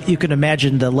so you can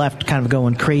imagine the left kind of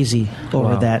going crazy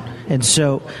over that. And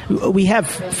so we have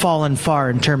fallen far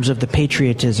in terms of the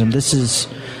patriotism. This is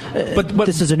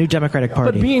a new Democratic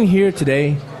Party. But being here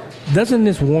today, doesn't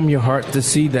this warm your heart to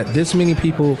see that this many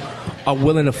people are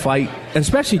willing to fight, and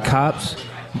especially cops,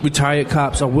 retired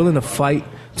cops, are willing to fight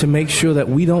to make sure that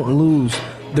we don't lose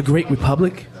the great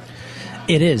republic?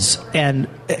 It is. And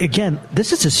again,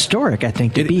 this is historic, I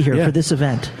think, to be here for this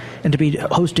event and to be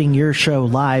hosting your show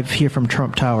live here from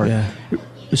Trump Tower. Yeah.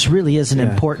 This really is an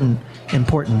important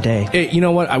day. Hey, you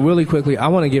know what? I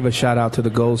want to give a shout out to the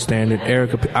gold standard,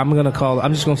 Erica. I'm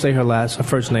just going to say her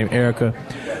first name, Erica.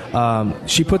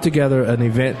 She put together an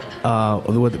event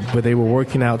where they were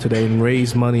working out today and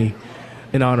raised money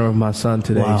in honor of my son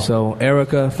today. Wow. So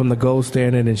Erica from the Gold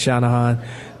Standard in Shanahan,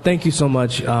 thank you so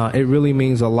much. It really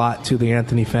means a lot to the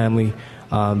Anthony family.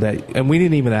 And we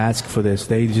didn't even ask for this.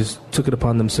 They just took it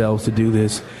upon themselves to do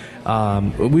this.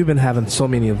 We've been having so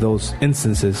many of those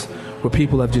instances where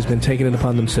people have just been taking it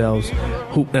upon themselves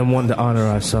and wanting to honor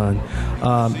our son.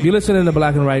 You're listening to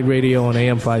Black and White Radio on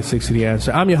AM 560 The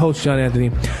Answer. I'm your host, John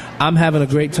Anthony. I'm having a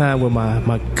great time with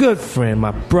my good friend,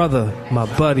 my brother, my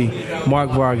buddy, Mark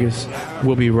Vargas.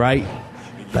 We'll be right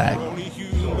back.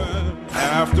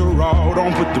 After all,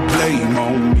 don't put the blame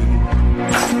on me.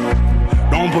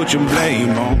 Don't put your blame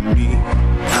on me.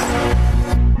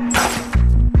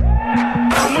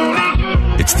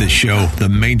 It's the show the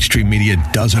mainstream media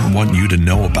doesn't want you to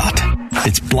know about.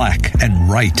 It's Black and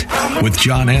Right with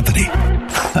John Anthony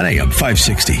on AM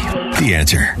 560. The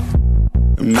Answer.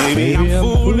 Maybe I'm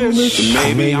foolish,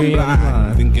 maybe I'm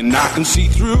blind, thinking I can see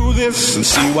through this and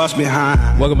see what's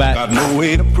behind. Welcome back Got no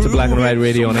way to Black and White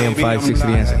Radio on AM 560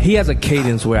 The Answer. He has a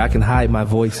cadence where I can hide my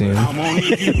voice in,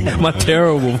 my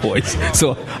terrible voice.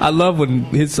 So I love when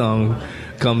his song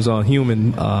comes on,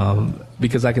 Human,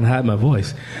 because I can hide my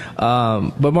voice.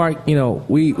 But Mark,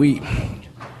 we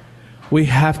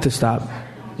have to stop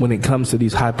when it comes to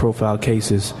these high-profile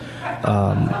cases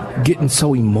getting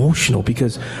so emotional,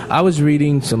 because I was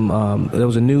reading there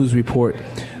was a news report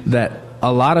that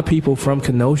a lot of people from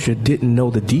Kenosha didn't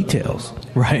know the details.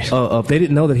 Right. They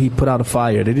didn't know that he put out a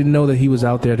fire. They didn't know that he was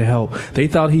out there to help. They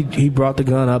thought he brought the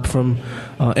gun up from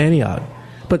Antioch.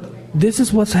 But this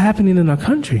is what's happening in our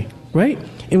country, right?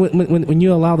 And when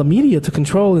you allow the media to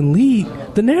control and lead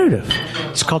the narrative.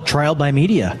 It's called trial by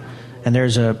media. And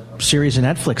there's a series on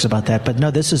Netflix about that. But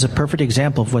no, this is a perfect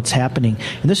example of what's happening.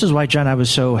 And this is why, John, I was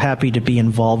so happy to be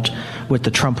involved with the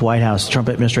Trump White House, the Trump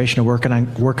administration, to work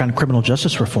on criminal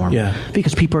justice reform. Yeah.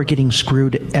 Because people are getting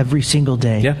screwed every single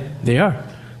day. Yeah, they are.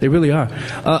 They really are.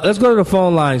 Let's go to the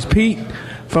phone lines. Pete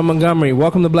from Montgomery,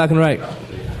 welcome to Black and Right.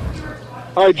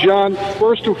 Hi, John.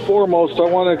 First and foremost, I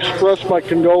want to express my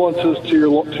condolences to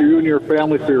you and your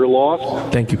family for your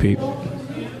loss. Thank you, Pete.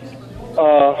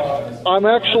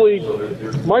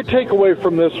 My takeaway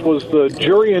from this was the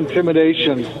jury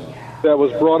intimidation that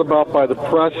was brought about by the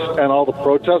press and all the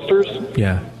protesters.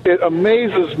 Yeah. It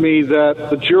amazes me that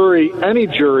the jury, any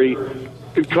jury,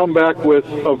 could come back with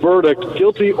a verdict,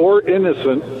 guilty or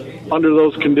innocent, under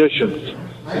those conditions.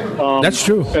 That's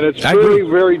true. And it's very,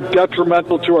 very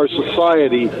detrimental to our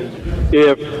society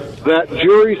if that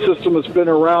jury system has been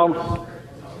around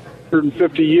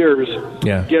 150 years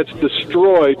gets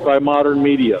destroyed by modern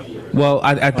media. Well,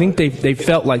 I think they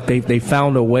felt like they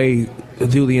found a way to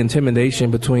do the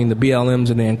intimidation between the BLMs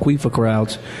and the Antifa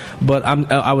crowds. But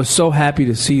I was so happy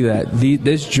to see that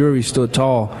this jury stood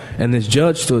tall and this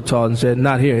judge stood tall and said,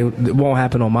 not here. It won't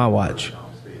happen on my watch.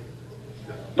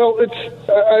 No,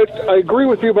 I agree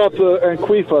with you about the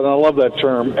Antifa, and I love that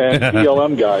term, and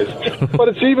BLM guys. But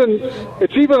it's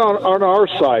even on our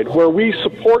side, where we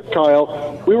support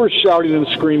Kyle, we were shouting and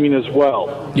screaming as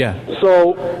well. Yeah.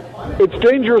 So it's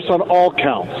dangerous on all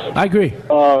counts. I agree.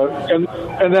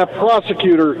 And that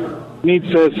prosecutor needs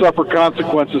to suffer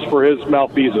consequences for his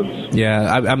malfeasance.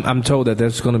 Yeah, I'm told that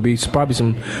there's going to be probably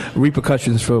some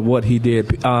repercussions for what he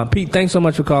did. Pete, thanks so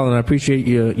much for calling. I appreciate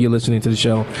you listening to the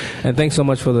show, and thanks so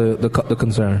much for the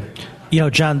concern.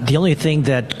 John, the only thing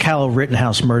that Kyle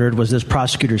Rittenhouse murdered was this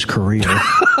prosecutor's career.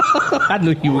 I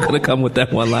knew you were going to come with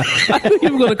that one line. I knew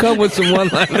you were going to come with some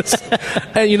one-liners.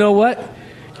 And you know what?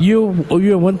 You're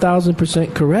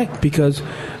 1,000% correct, because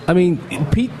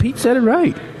Pete said it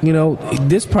right.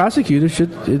 This prosecutor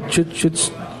should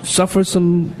suffer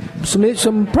some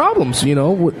problems.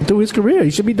 Through his career,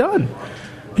 he should be done.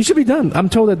 He should be done. I'm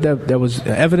told that there was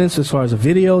evidence as far as a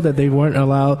video that they weren't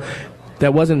allowed,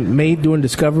 that wasn't made during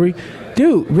discovery.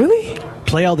 Dude, really?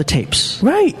 Play all the tapes.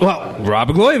 Right. Well,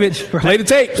 Robert Glojevich, play the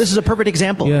tapes. This is a perfect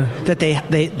example that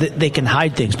they can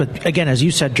hide things. But again, as you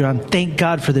said, John, thank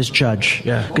God for this judge.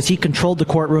 Yeah. Because he controlled the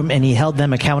courtroom and he held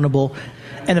them accountable.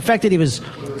 And the fact that he was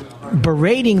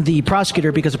berating the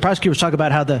prosecutor, because the prosecutor was talking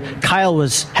about how Kyle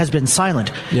has been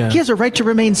silent. Yeah. He has a right to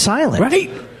remain silent.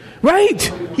 Right.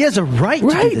 He has a right to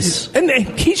do this. And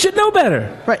he should know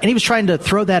better. Right. And he was trying to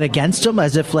throw that against him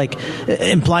as if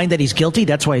implying that he's guilty.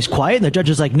 That's why he's quiet. And the judge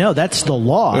is like, no, that's the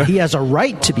law. Right. He has a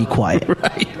right to be quiet.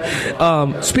 Right.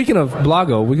 Speaking of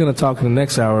Blago, we're going to talk in the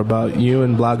next hour about you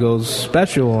and Blago's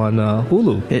special on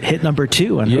Hulu. It hit number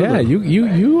 2 on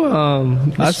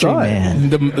Hulu. Yeah, I saw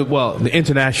Man. The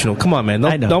international. Come on, man.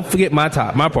 Don't forget my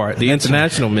part. The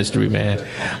international mystery man.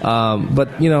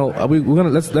 But we're gonna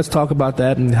let's talk about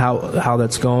that and how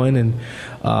that's going. And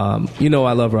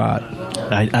I love Rod.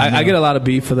 I get a lot of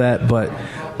beef for that, but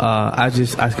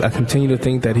I continue to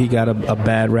think that he got a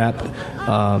bad rap.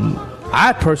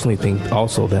 I personally think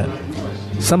also that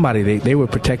they were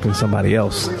protecting somebody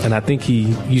else, and I think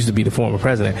he used to be the former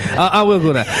president. I will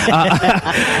go there.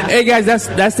 Hey guys,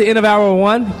 that's the end of hour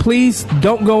 1. Please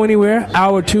don't go anywhere.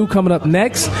 Hour 2 coming up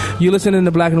next. You're listening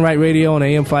to Black and Right Radio on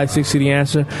AM 560 The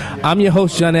Answer. I'm your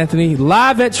host, John Anthony,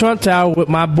 live at Trump Tower with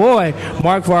my boy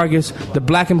Mark Vargas, the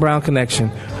Black and Brown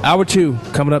Connection. Hour 2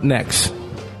 coming up next.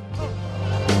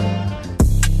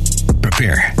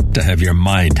 Prepare to have your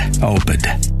mind opened.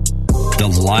 The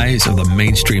lies of the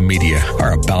mainstream media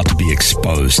are about to be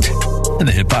exposed, and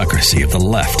the hypocrisy of the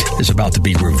left is about to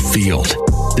be revealed.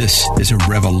 This is a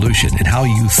revolution in how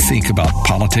you think about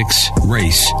politics,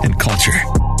 race, and culture.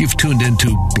 You've tuned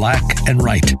into Black and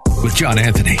Right with John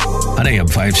Anthony on AM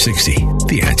 560,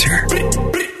 The Answer.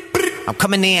 I'm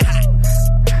coming in hot.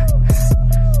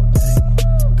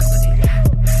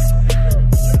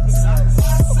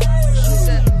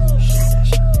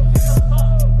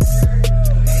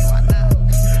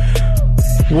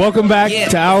 Welcome back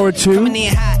to hour 2.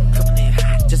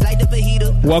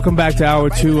 Welcome back to hour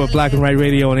 2 of Black and Right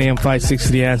Radio on AM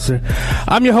 560 The Answer.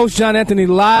 I'm your host, John Anthony,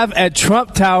 live at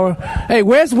Trump Tower. Hey,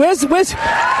 where's hey,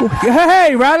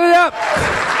 round it up.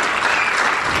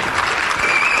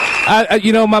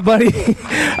 My buddy,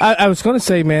 I was going to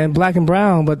say, man, Black and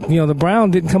Brown, but, the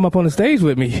Brown didn't come up on the stage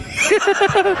with me.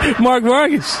 Mark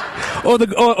Vargas, or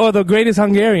the greatest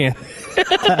Hungarian.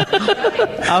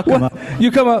 I'll come up.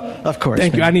 You come up? Of course.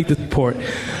 Thank you. I need the support.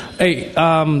 Hey,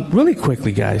 really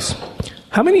quickly, guys.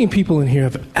 How many people in here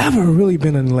have ever really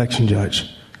been an election judge?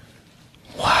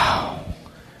 Wow.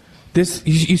 You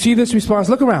see this response?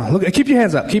 Look around. Look. Keep your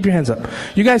hands up. Keep your hands up.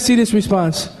 You guys see this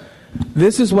response?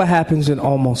 This is what happens in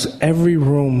almost every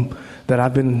room that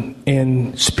I've been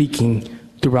in speaking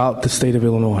throughout the state of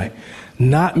Illinois.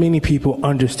 Not many people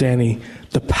understanding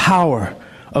the power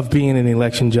of being an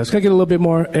election judge. Can I get a little bit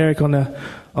more, Eric, on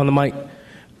the mic?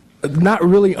 Not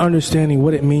really understanding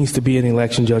what it means to be an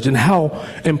election judge and how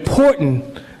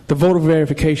important the voter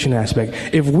verification aspect.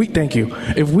 Thank you.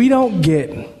 If we don't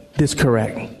get this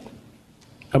correct,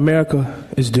 America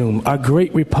is doomed. Our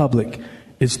great republic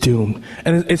is doomed.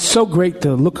 And it's so great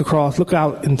to look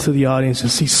out into the audience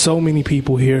and see so many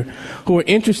people here who are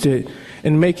interested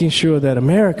in making sure that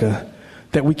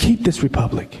that we keep this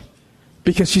republic.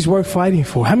 Because she's worth fighting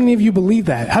for. How many of you believe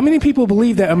that? How many people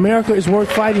believe that America is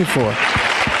worth fighting for?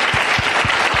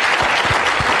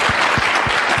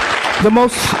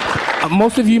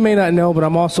 Most of you may not know, but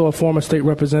I'm also a former state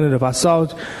representative. I saw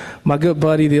my good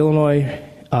buddy, the Illinois,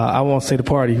 I won't say the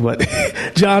party, but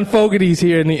John Fogarty's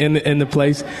here in the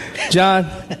place. John,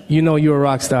 you're a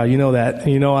rock star. You know that.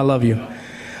 I love you.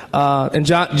 And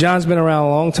John's been around a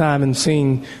long time and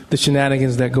seen the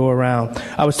shenanigans that go around.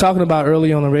 I was talking about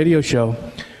earlier on the radio show,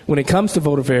 when it comes to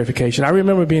voter verification, I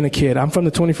remember being a kid. I'm from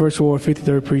the 21st Ward,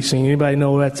 53rd Precinct. Anybody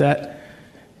know where that's at?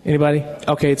 Anybody?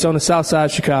 Okay, it's on the south side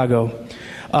of Chicago.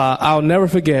 I'll never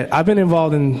forget, I've been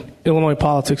involved in Illinois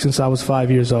politics since I was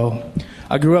 5 years old.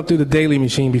 I grew up through the Daley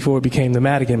machine before it became the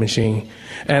Madigan machine.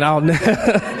 And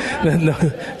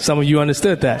some of you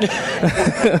understood that.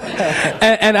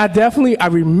 and I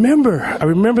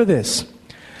remember this.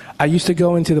 I used to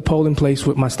go into the polling place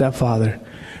with my stepfather.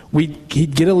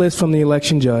 He'd get a list from the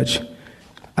election judge.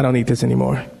 I don't need this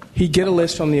anymore. He'd get a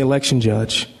list from the election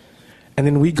judge. And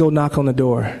then we'd go knock on the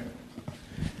door.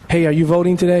 Hey, are you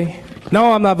voting today?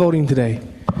 No, I'm not voting today.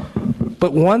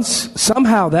 But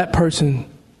somehow that person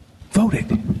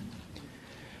voted.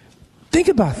 Think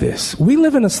about this. We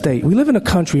live in a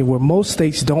country where most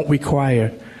states don't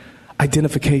require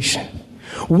identification.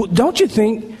 Don't you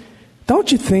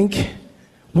think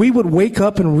we would wake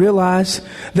up and realize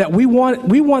that we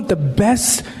want the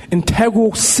best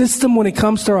integral system when it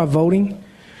comes to our voting?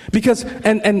 Because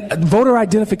and voter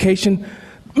identification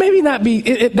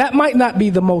that might not be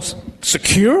the most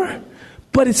secure,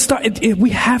 but we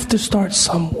have to start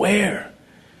somewhere.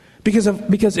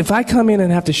 Because if I come in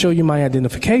and have to show you my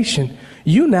identification,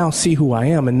 you now see who I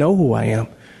am and know who I am.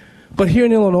 But here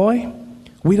in Illinois,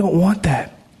 we don't want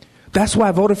that. That's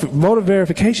why voter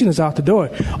verification is out the door.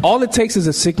 All it takes is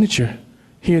a signature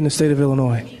here in the state of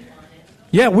Illinois.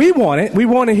 Yeah, we want it. We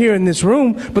want it here in this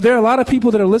room. But there are a lot of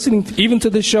people that are listening even to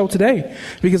this show today.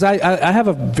 Because I have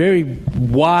a very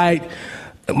wide...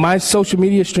 My social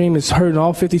media stream is heard in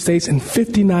all 50 states and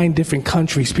 59 different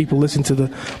countries. People listen to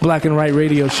the Black and Right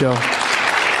radio show.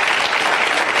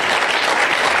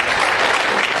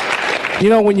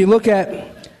 When you look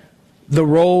at the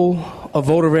role of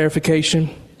voter verification,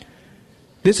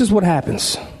 this is what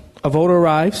happens. A voter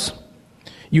arrives.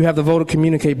 You have the voter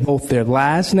communicate both their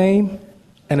last name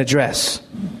and address.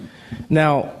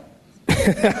 Now,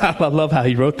 I love how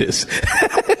he wrote this.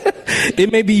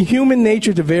 It may be human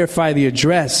nature to verify the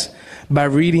address by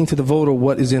reading to the voter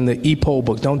what is in the e-poll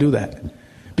book. Don't do that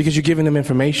because you're giving them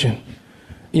information.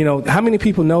 You know, how many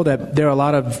people know that there are a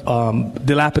lot of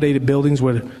dilapidated buildings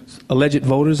where alleged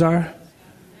voters are?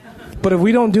 But if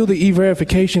we don't do the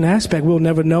e-verification aspect, we'll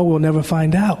never know, we'll never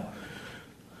find out.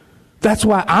 That's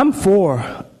why I'm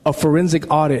for a forensic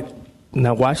audit,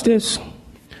 now watch this,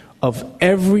 of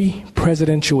every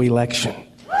presidential election.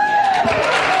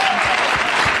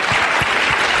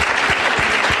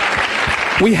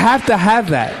 We have to have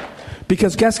that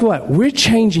because guess what? We're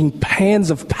changing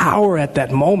hands of power at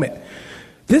that moment.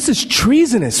 This is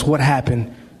treasonous what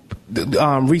happened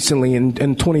recently in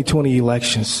 2020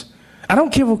 elections. I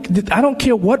don't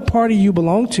care what party you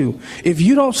belong to. If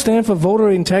you don't stand for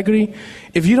voter integrity,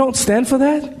 if you don't stand for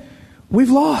that, we've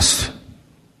lost.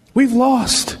 We've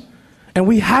lost. And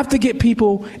we have to get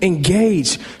people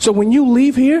engaged. So when you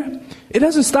leave here, it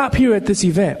doesn't stop here at this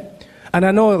event. And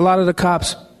I know a lot of the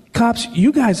cops,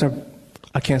 you guys are,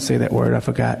 I can't say that word, I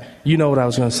forgot. You know what I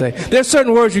was going to say. There's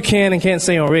certain words you can and can't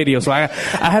say on radio, so I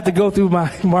had to go through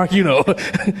my, Mark, you know.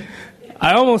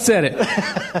 I almost said it.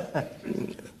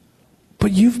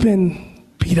 But you've been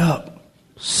beat up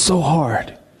so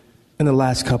hard in the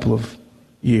last couple of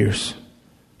years.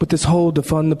 But this whole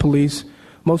defund the police,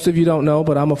 most of you don't know,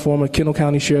 but I'm a former Kendall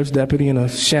County Sheriff's Deputy and a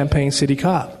Champaign City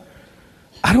cop.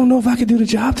 I don't know if I could do the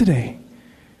job today.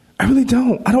 I really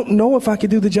don't. I don't know if I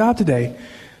could do the job today.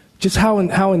 Just how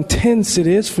intense it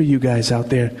is for you guys out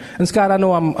there. And Scott, I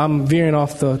know I'm veering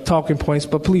off the talking points,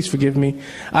 but please forgive me.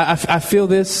 I feel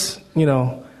this, you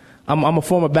know, I'm a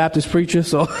former Baptist preacher,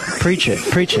 so. Preach it.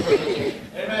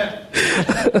 Amen.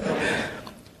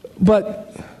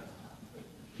 But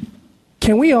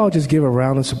can we all just give a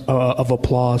round of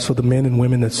applause for the men and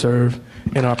women that serve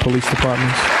in our police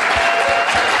departments?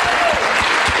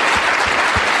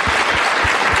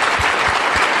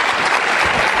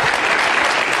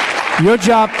 Your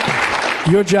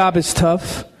job is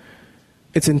tough.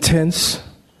 It's intense.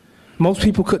 Most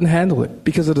people couldn't handle it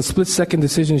because of the split-second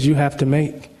decisions you have to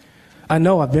make. I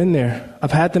know, I've been there.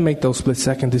 I've had to make those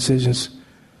split-second decisions.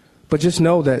 But just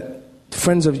know that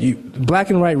friends of you, Black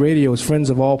and White Radio is friends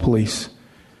of all police.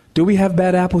 Do we have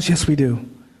bad apples? Yes, we do.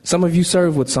 Some of you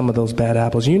serve with some of those bad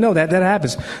apples. You know that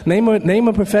happens. Name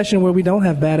a profession where we don't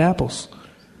have bad apples.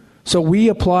 So we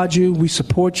applaud you. We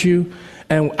support you.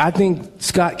 And I think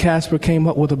Scott Casper came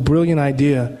up with a brilliant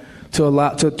idea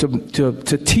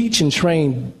to teach and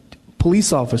train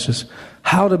police officers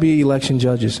how to be election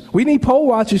judges. We need poll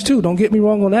watchers too. Don't get me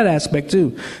wrong on that aspect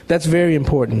too. That's very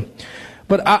important.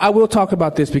 But I will talk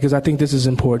about this because I think this is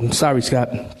important. Sorry, Scott.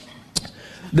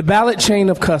 The ballot chain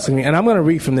of custody, and I'm going to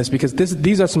read from this because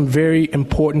these are some very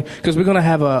important, because we're going to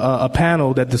have a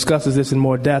panel that discusses this in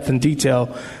more depth and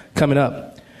detail coming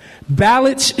up.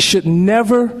 Ballots should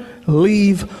never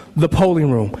leave the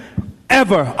polling room,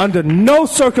 ever, under no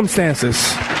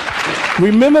circumstances.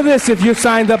 Remember this if you're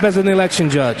signed up as an election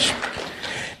judge.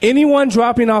 Anyone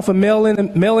dropping off a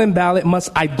mail-in ballot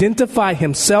must identify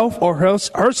himself or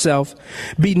herself,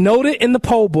 be noted in the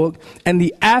poll book, and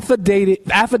the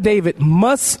affidavit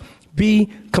must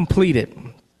be completed.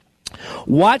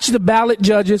 Watch the ballot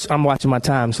judges. I'm watching my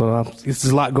time, so there's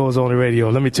a lot goes on the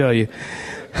radio, let me tell you.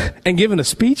 And giving a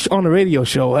speech on a radio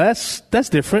show, that's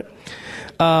different.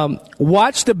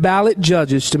 Watch the ballot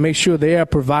judges to make sure they are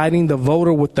providing the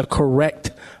voter with the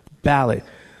correct ballot.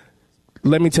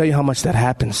 Let me tell you how much that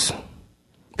happens.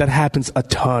 That happens a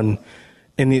ton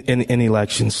in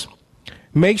elections.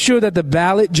 Make sure that the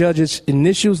ballot judges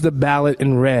initials the ballot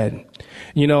in red.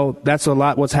 You know, that's a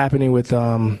lot what's happening with,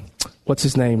 what's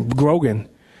his name? Grogan.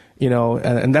 You know,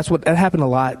 and that happened a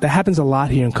lot. That happens a lot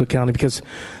here in Cook County because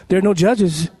there are no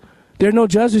judges. There are no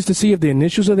judges to see if the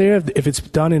initials are there, if it's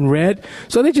done in red.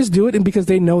 So they just do it, and because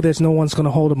they know there's no one's going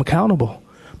to hold them accountable.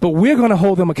 But we're going to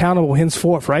hold them accountable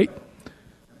henceforth, right?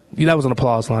 Yeah, that was an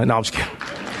applause line. No, I'm just kidding.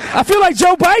 I feel like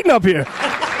Joe Biden up here.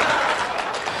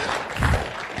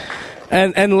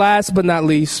 And last but not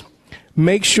least,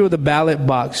 make sure the ballot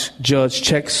box judge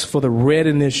checks for the red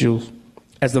initials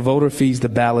as the voter feeds the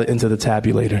ballot into the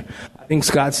tabulator. I think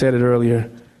Scott said it earlier.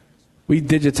 We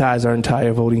digitize our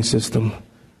entire voting system.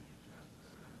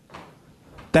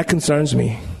 That concerns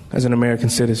me as an American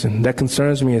citizen. That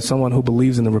concerns me as someone who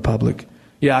believes in the republic.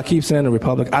 Yeah, I keep saying the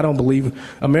republic. I don't believe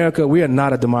America. We are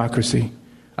not a democracy.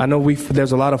 I know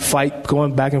there's a lot of fight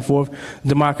going back and forth.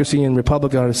 Democracy and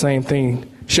republic are the same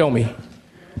thing. Show me.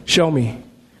 Show me.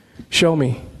 Show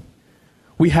me.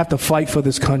 We have to fight for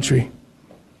this country.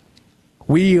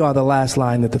 We are the last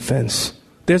line of defense.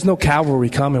 There's no cavalry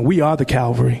coming. We are the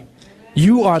cavalry.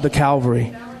 You are the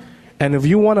cavalry. And if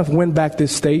you want to win back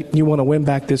this state, you want to win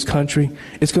back this country,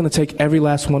 it's going to take every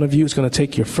last one of you. It's going to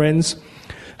take your friends.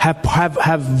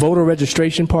 Have voter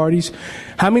registration parties.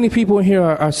 How many people in here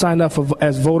are signed up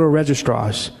as voter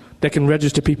registrars that can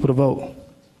register people to vote?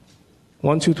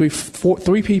 1, 2, 3, 4,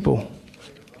 3 people.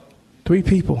 3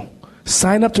 people.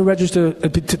 Sign up to register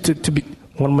to be.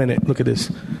 1 minute. Look at this.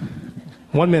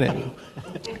 1 minute.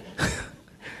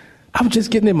 I'm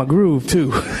just getting in my groove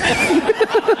too.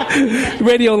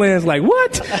 Radio Land's like,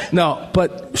 what? No,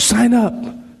 but sign up.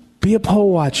 Be a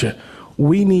poll watcher.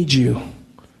 We need you.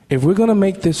 If we're going to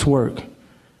make this work,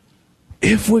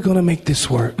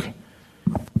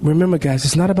 remember, guys,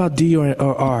 it's not about D or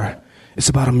R. It's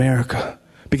about America,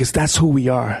 because that's who we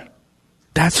are.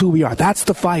 That's who we are. That's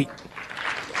the fight.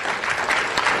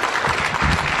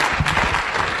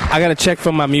 I got to check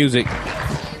for my music.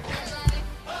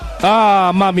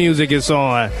 My music is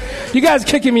on. You guys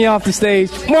kicking me off the stage.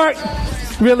 Mark,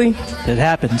 really? It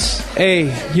happens.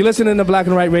 Hey, you're listening to Black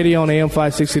and White Radio on AM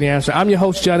 560 The Answer. I'm your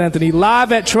host, John Anthony,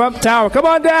 live at Trump Tower. Come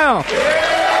on down.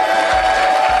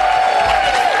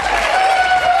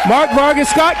 Mark Vargas,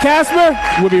 Scott Casper.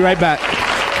 We'll be right back.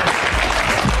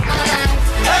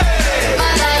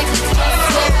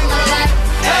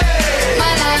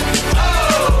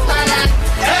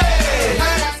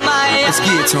 Let's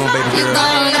get it to him, baby girl.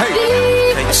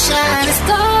 Hey, that's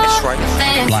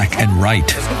right. Black and Right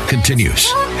continues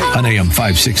on AM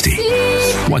 560.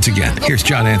 Once again, here's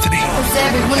John Anthony.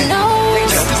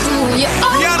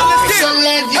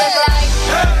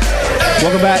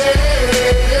 Welcome back.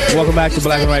 Welcome back to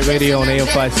Black and White Radio on AM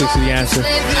 560 The Answer.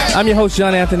 I'm your host,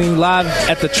 John Anthony, live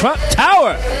at the Trump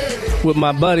Tower with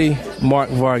my buddy, Mark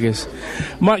Vargas.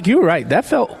 Mark, you were right. That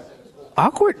felt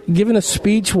awkward, giving a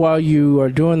speech while you are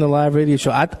doing the live radio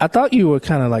show. I thought you were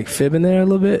kind of like fibbing there a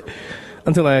little bit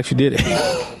until I actually did it.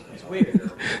 It's weird.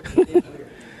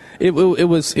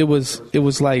 It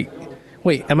was like,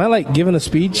 wait, am I like giving a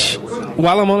speech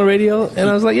while I'm on the radio? And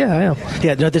I was like, yeah, I am.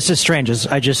 Yeah, no, this is strange.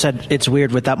 I just said it's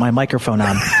weird without my microphone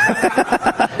on.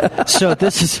 So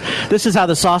this is how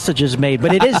the sausage is made,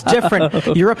 but it is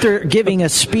different. You're up there giving a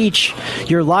speech,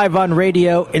 you're live on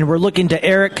radio, and we're looking to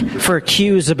Eric for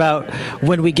cues about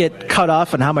when we get cut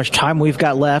off and how much time we've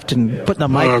got left, and putting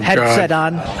the headset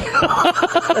on.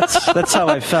 That's how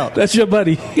I felt. That's your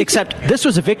buddy. Except this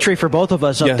was a victory for both of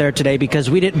us up there today, because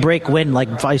we didn't break wind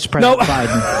like Vice President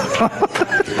Biden.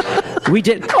 We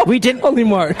didn't. Only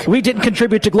Mark. We didn't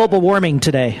contribute to global warming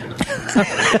today.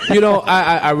 You know,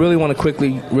 I really want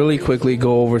to really quickly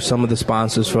go over some of the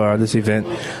sponsors for this event.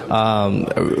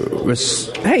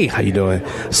 Hey, how you doing?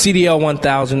 CDL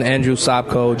 1000, Andrew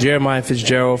Sopko, Jeremiah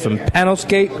Fitzgerald from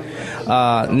Panelscape,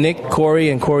 Nick Corey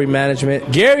and Corey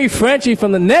Management, Gary Frenchie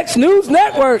from the Next News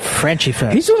Network. Frenchie,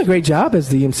 he's doing a great job as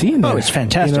the MC in there. Oh, it's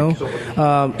fantastic.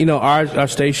 You know, our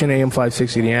station, AM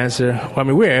 560, The Answer. I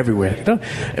mean, we're everywhere.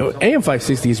 AM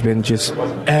 560 has been just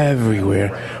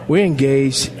everywhere. We're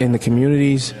engaged in the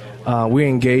communities. We're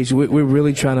engaged. We're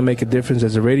really trying to make a difference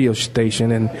as a radio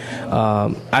station, and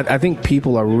I think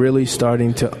people are really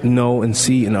starting to know and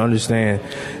see and understand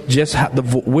just how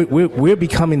we're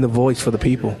becoming the voice for the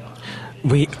people.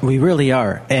 We really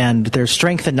are, and there's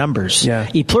strength in numbers. Yeah.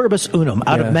 E pluribus unum,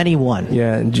 out of many one.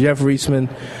 Yeah, and Jeff Reisman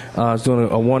is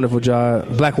doing a wonderful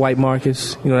job. Black White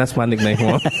Marcus, that's my nickname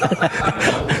for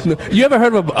him. You ever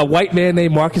heard of a white man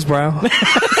named Marcus Brown?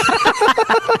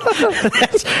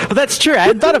 That's true. I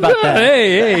hadn't thought about that.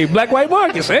 Hey, Black White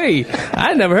Marcus. Hey,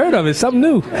 I never heard of it. Something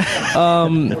new.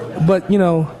 But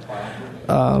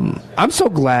I'm so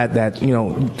glad that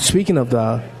speaking of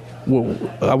I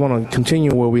want to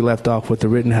continue where we left off with the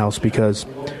Rittenhouse, because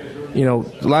a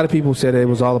lot of people said it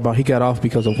was all about he got off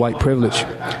because of white privilege,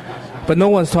 but no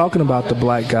one's talking about the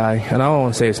black guy, and I don't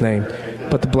want to say his name,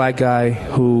 but the black guy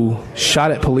who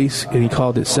shot at police and he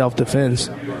called it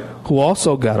self-defense, who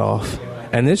also got off.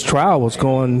 And this trial was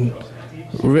going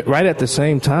right at the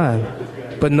same time,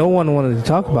 but no one wanted to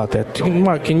talk about that.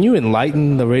 Mark, can you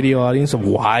enlighten the radio audience of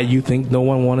why you think no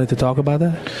one wanted to talk about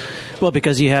that? Well,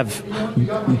 because you have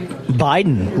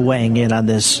Biden weighing in on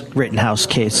this Rittenhouse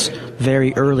case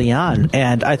very early on,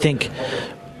 and I think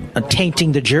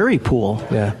tainting the jury pool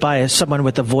by someone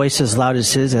with a voice as loud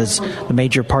as his as the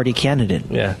major party candidate.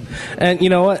 Yeah. And you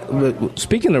know what?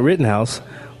 Speaking of Rittenhouse,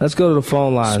 let's go to the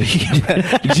phone line.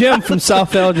 Jim from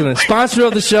South Elgin, sponsor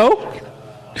of the show.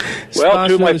 Well,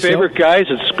 two of my favorite guys.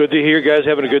 It's good to hear you guys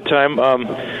having a good time.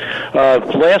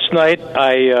 Last night,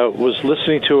 I was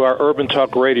listening to our Urban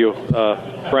Talk Radio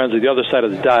friends at the other side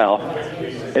of the dial,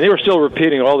 and they were still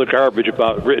repeating all the garbage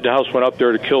about Rittenhouse went up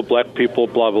there to kill black people,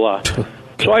 blah, blah.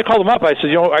 So I called them up. I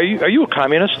said, are you a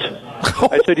communist?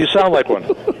 I said, you sound like one.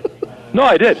 No,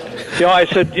 I did. I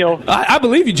said, I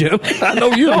believe you, Jim. I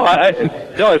know you.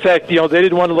 No, in fact, they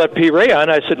didn't want to let P. Ray on.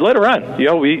 I said, let her on.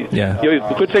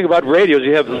 The good thing about radio is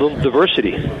you have a little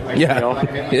diversity. Yeah.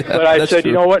 But I said,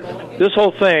 true. you know what? This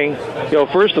whole thing,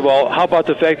 first of all, how about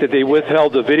the fact that they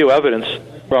withheld the video evidence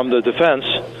from the defense,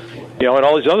 and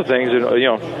all these other things, and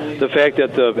the fact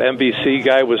that the NBC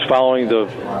guy was following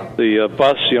the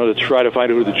bus, to try to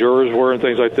find out who the jurors were and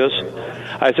things like this.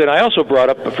 I said, I also brought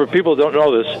up, for people who don't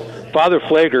know this, Father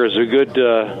Flagler is a good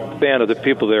fan of the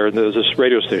people there in this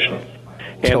radio station.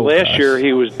 And last year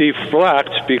he was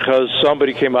defrocked because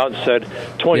somebody came out and said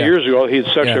 20 years ago he had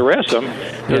sexually harassed them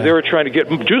because they were trying to get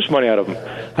juice money out of him.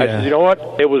 I said, you know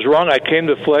what? It was wrong. I came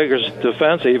to Flagler's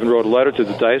defense. I even wrote a letter to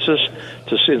the diocese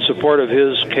in support of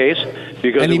his case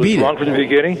because it was wrong from the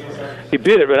beginning. He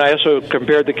beat it, but I also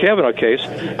compared the Kavanaugh case.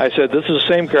 I said, this is the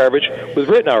same garbage with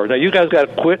Rittenhour. Now, you guys got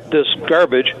to quit this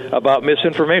garbage about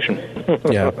misinformation.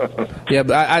 But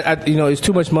I it's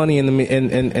too much money in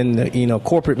the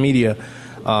corporate media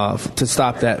to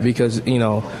stop that because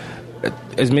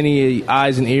as many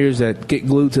eyes and ears that get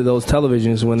glued to those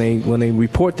televisions when they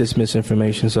report this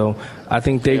misinformation. So I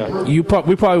think we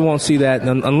probably won't see that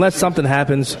unless something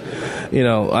happens, I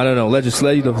don't know,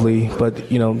 legislatively. But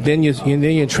then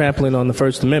you're trampling on the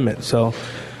First Amendment. So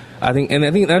I think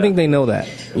they know that.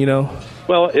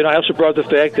 Well, I also brought the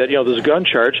fact that there's a gun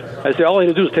charge. I said all I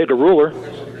had to do is take a ruler.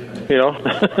 And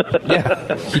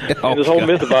this whole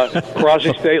myth about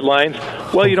crossing state lines.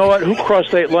 Well, you know what? Who crossed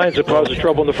state lines that caused the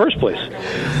trouble in the first place?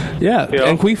 Yeah,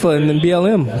 Anquifa and the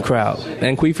BLM crowd.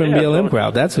 Anquifa and BLM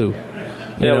crowd. That's who.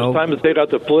 It was time to take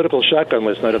out the political shotgun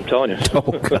last night, I'm telling you. Oh,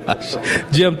 gosh.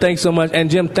 Jim, thanks so much. And,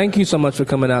 Jim, thank you so much for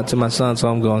coming out to my son's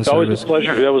homegoing service. Always a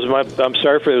pleasure. I'm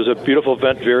sorry for it. It was a beautiful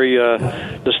event, very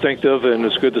distinctive, and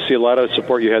it's good to see a lot of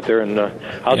support you had there. And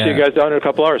I'll see you guys down in a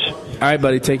couple hours. All right,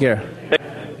 buddy. Take care.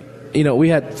 We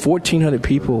had 1,400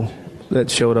 people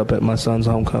that showed up at my son's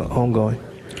homegoing.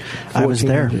 I was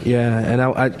there. Yeah, and I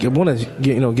want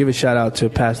to give a shout out to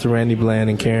Pastor Randy Bland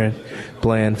and Karen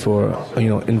Bland for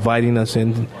inviting us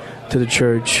in to the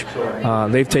church.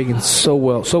 They've taken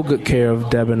so good care of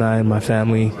Deb and I and my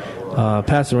family.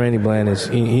 Pastor Randy Bland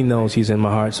he knows he's in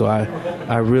my heart, so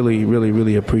I really, really,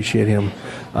 really appreciate him.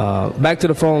 Back to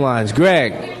the phone lines.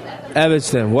 Greg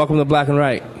Evanston, welcome to Black and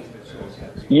Right.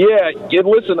 Yeah,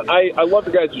 listen, I love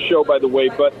your guys' show, by the way,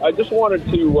 but I just wanted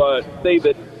to say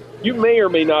that you may or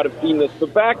may not have seen this,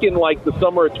 but back in the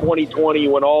summer of 2020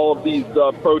 when all of these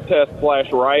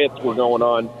protests/riots were going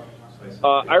on,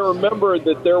 I remember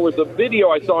that there was a video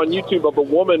I saw on YouTube of a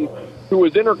woman who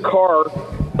was in her car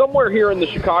somewhere here in the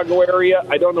Chicago area.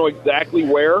 I don't know exactly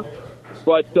where,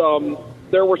 but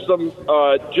there were some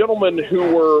gentlemen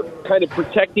who were kind of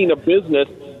protecting a business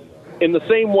in the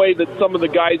same way that some of the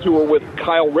guys who were with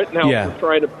Kyle Rittenhouse were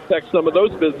trying to protect some of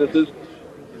those businesses.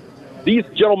 These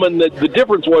gentlemen, the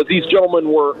difference was these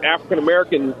gentlemen were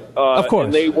African-American, of course.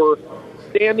 And they were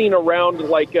standing around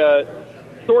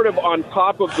sort of on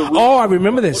top of the roof. Oh, I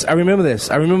remember this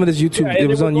YouTube. Yeah, it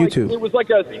was on YouTube. It was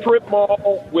like a strip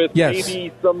mall with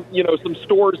maybe some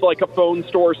stores like a phone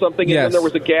store or something, and then there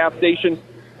was a gas station.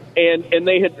 And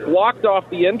they had blocked off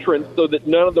the entrance so that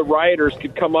none of the rioters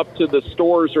could come up to the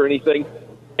stores or anything.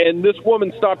 And this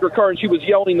woman stopped her car, and she was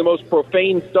yelling the most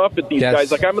profane stuff at these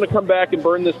guys, like, I'm going to come back and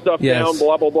burn this stuff down,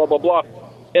 blah, blah, blah, blah, blah.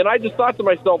 And I just thought to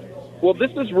myself, well,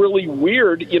 this is really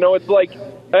weird. It's like,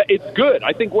 it's good.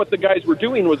 I think what the guys were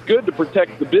doing was good to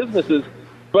protect the businesses.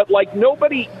 But,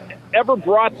 nobody ever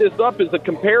brought this up as a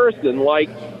comparison.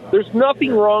 There's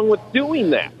nothing wrong with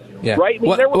doing that. Yeah. Right.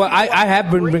 I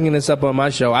have been bringing this up on my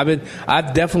show.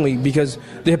 I've definitely, because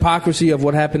the hypocrisy of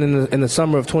what happened in the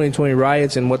summer of 2020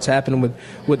 riots and what's happened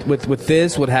with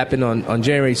this, what happened on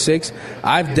January 6th.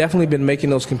 I've definitely been making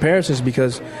those comparisons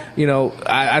because,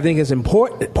 I think it's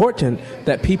important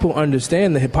that people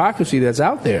understand the hypocrisy that's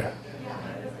out there.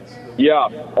 Yeah.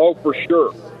 Oh, for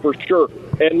sure. For sure.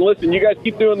 And listen, you guys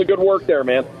keep doing the good work there,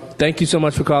 man. Thank you so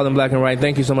much for calling Black and Right.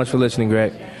 Thank you so much for listening,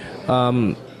 Greg.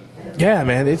 Yeah,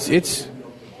 man, we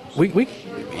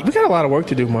got a lot of work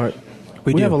to do, Mark.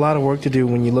 We have a lot of work to do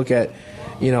when you look at,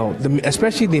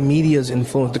 especially the media's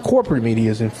influence, the corporate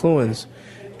media's influence,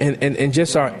 and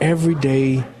just our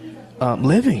everyday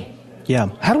living. Yeah.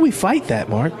 How do we fight that,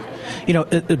 Mark?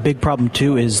 A big problem,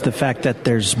 too, is the fact that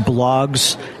there's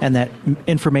blogs and that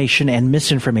information and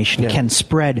misinformation can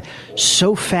spread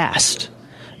so fast,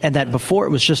 and that before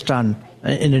it was just in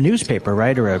a newspaper,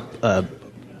 right, or a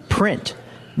print.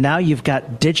 Now you've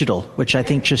got digital, which I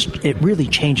think it really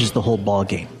changes the whole ball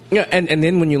game. Yeah, and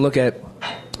then when you look at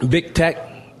big tech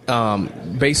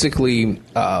basically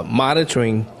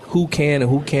monitoring who can and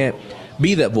who can't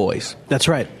be that voice. That's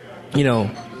right. You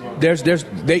know,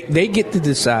 they get to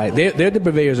decide. They're the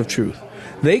purveyors of truth.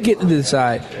 They get to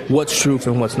decide what's truth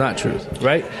and what's not truth,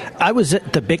 right? I was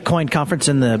at the Bitcoin conference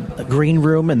in the green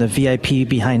room and the VIP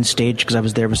behind stage because I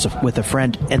was there with a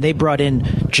friend, and they brought in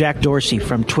Jack Dorsey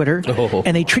from Twitter,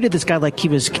 and they treated this guy like he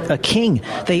was a king.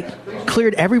 They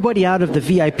cleared everybody out of the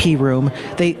VIP room.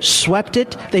 They swept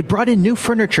it. They brought in new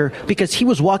furniture because he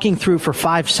was walking through for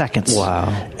 5 seconds. Wow.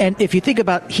 And if you think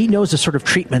about, he knows the sort of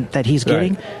treatment that he's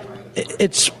getting. Right.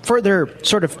 It's further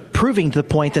sort of proving to the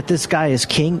point that this guy is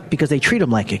king because they treat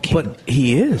him like a king. But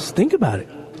he is. Think about it.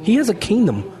 He has a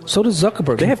kingdom. So does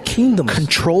Zuckerberg. They have kingdoms.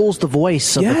 Controls the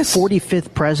voice of the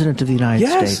 45th president of the United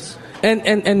States.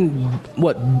 And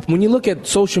what? When you look at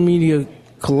social media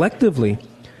collectively,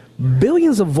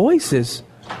 billions of voices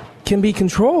can be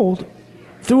controlled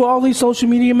through all these social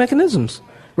media mechanisms,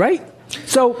 right?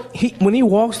 So when he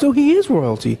walks through, he is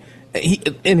royalty.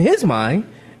 In his mind.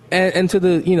 And to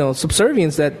the,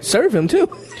 subservience that serve him, too,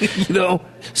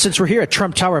 Since we're here at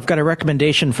Trump Tower, I've got a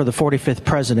recommendation for the 45th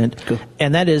president,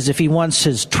 and that is if he wants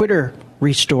his Twitter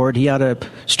restored, he ought to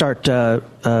start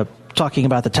talking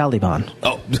about the Taliban.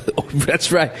 Oh,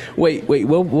 that's right. Wait.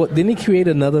 Well, didn't he create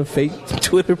another fake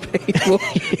Twitter page? Well,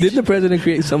 didn't the president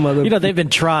create some other? They've been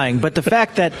trying, but the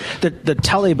fact that the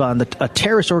Taliban, a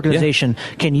terrorist organization,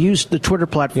 can use the Twitter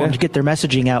platform to get their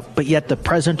messaging out, but yet the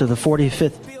president of the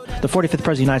 45th president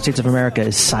of the United States of America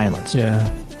is silenced. Yeah,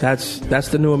 that's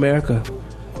the new America.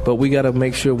 But we got to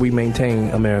make sure we maintain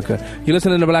America. You're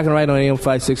listening to Black and White on AM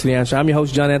 560 The Answer. I'm your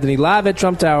host, John Anthony, live at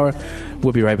Trump Tower.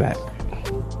 We'll be right back.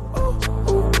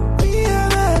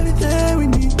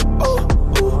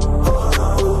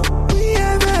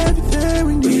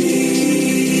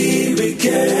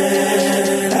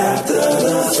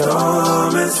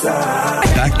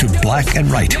 Back to Black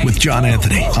and White with John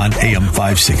Anthony on AM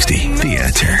 560. The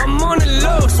Answer. I'm on the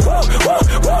lows,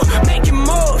 making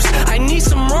moves. I need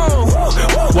some room.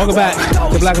 Welcome back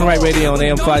to Black and White Radio on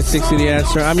AM 560 The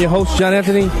Answer. I'm your host, John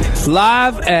Anthony,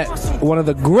 live at one of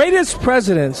the greatest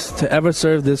presidents to ever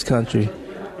serve this country,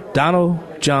 Donald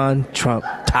John Trump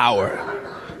Tower,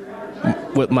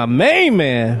 with my main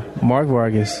man, Mark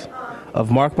Vargas, of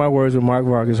Mark My Words with Mark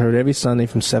Vargas, heard every Sunday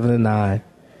from 7 to 9.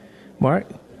 Mark?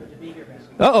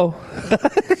 Uh-oh.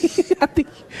 I think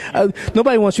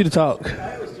nobody wants you to talk.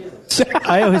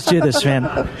 I always do this, man.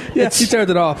 Yeah, you turned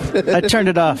it off. I turned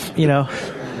it off,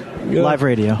 live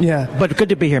radio. Yeah. But good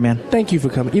to be here, man. Thank you for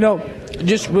coming.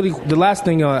 Just really, the last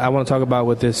thing I want to talk about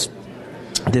with this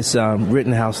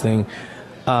Rittenhouse thing,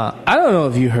 I don't know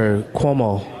if you heard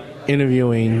Cuomo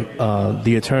interviewing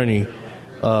the attorney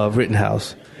of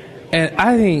Rittenhouse. And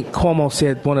I think Cuomo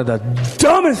said one of the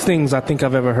dumbest things I think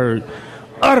I've ever heard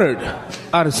uttered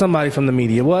out of somebody from the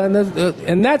media. Well, and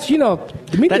that's the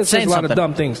media says a lot of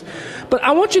dumb things. But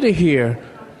I want you to hear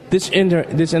this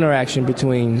interaction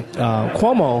between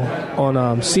Cuomo on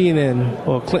CNN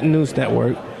or Clinton News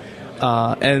Network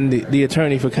and the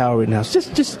attorney for Kyle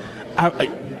Rittenhouse.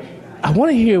 I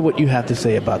want to hear what you have to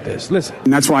say about this. Listen.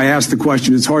 And that's why I asked the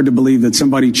question. It's hard to believe that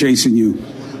somebody chasing you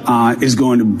is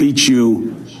going to beat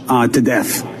you to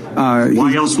death.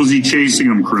 Why else was he chasing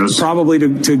him, Chris? Probably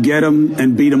to get him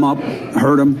and beat him up,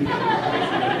 hurt him.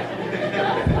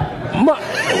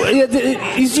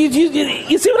 You see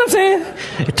what I'm saying?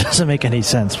 It doesn't make any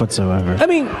sense whatsoever. I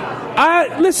mean,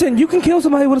 listen, you can kill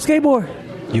somebody with a skateboard.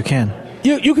 You can.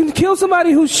 You can kill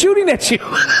somebody who's shooting at you.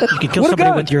 You can kill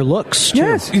somebody with your looks, too.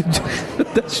 Yes,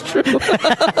 that's true.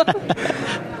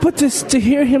 But to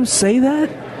hear him say that,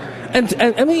 and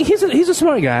I mean, he's a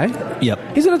smart guy.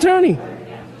 Yep. He's an attorney.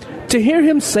 To hear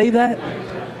him say that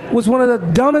was one of the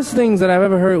dumbest things that I've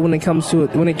ever heard when it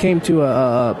came to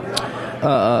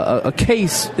a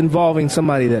case involving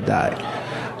somebody that died.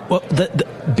 Well, the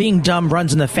being dumb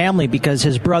runs in the family because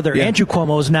his brother, Andrew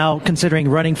Cuomo, is now considering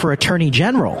running for Attorney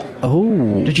General.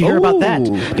 Oh. Did you hear about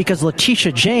that? Because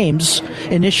Letitia James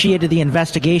initiated the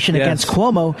investigation against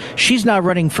Cuomo. She's now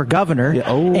running for governor,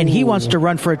 and he wants to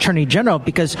run for Attorney General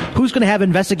because who's going to have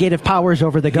investigative powers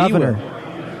over the governor?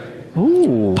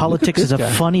 Ooh, politics is a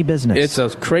funny business. It's a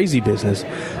crazy business.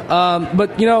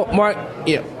 But, Mark,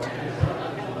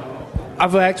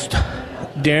 I've asked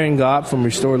Darren Gobb from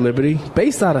Restore Liberty,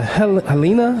 based out of Helen,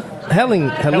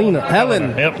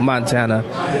 Montana,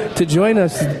 to join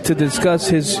us to discuss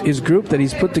his group that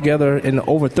he's put together in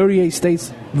over 38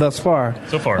 states thus far.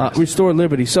 So far. Restore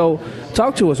Liberty. So,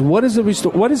 talk to us. What is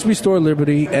Restore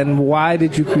Liberty, and why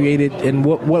did you create it, and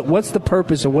what's the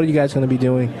purpose, and what are you guys going to be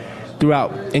doing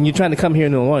throughout? And you're trying to come here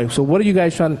in Illinois. So, what are you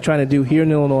guys trying to do here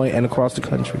in Illinois and across the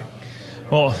country?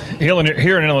 Well, here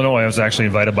in Illinois, I was actually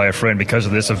invited by a friend because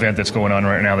of this event that's going on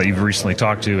right now that you've recently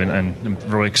talked to, and I'm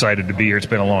really excited to be here. It's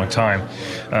been a long time.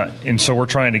 And so we're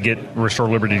trying to get Restore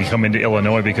Liberty to come into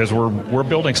Illinois because we're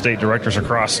building state directors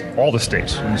across all the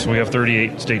states. And so we have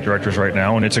 38 state directors right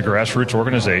now, and it's a grassroots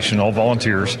organization, all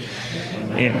volunteers.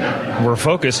 And we're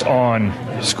focused on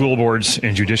school boards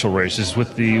and judicial races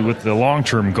with the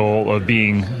long-term goal of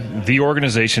being the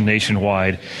organization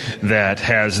nationwide that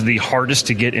has the hardest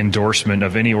to get endorsement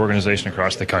of any organization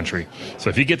across the country. So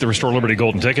if you get the Restore Liberty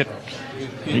Golden Ticket,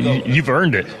 you've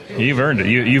earned it. You've earned it.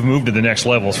 You've moved to the next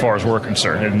level as far as we're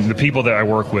concerned. And the people that I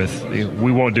work with,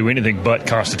 we won't do anything but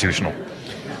constitutional.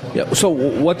 Yeah. So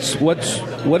what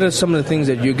are some of the things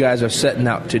that you guys are setting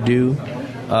out to do?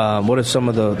 What are some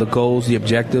of the goals, the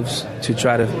objectives to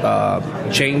try to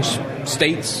change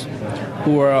states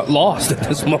who are lost at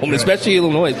this moment, especially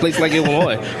Illinois, a place like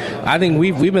Illinois? I think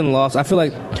we've been lost. I feel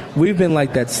like we've been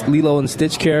like that Lilo and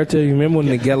Stitch character. You remember when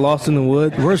they get lost in the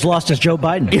woods? We're as lost as Joe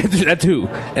Biden. That too.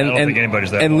 And, I don't think anybody's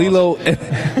that and lost.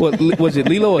 Lilo, was it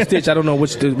Lilo or Stitch? I don't know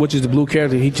which is the blue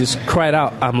character. He just cried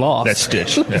out, "I'm lost." That's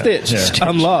Stitch. Stitch. Yeah.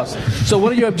 I'm lost. So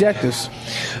what are your objectives?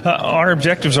 Our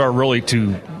objectives are really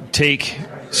to take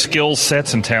skill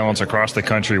sets and talents across the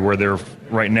country where they're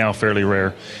right now fairly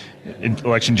rare,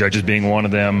 election judges being one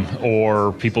of them,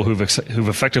 or people who've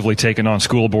effectively taken on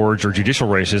school boards or judicial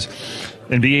races,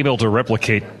 and be able to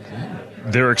replicate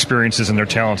their experiences and their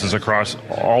talents across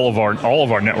all of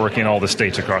our network in all the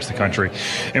states across the country.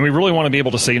 And we really want to be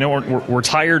able to say, we're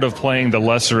tired of playing the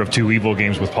lesser of two evil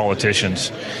games with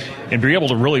politicians, and be able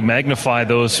to really magnify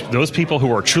those people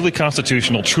who are truly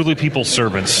constitutional, truly people's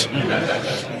servants,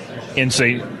 and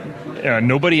say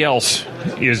nobody else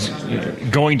is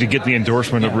going to get the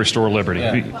endorsement of Restore Liberty.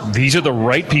 Yeah. These are the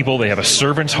right people. They have a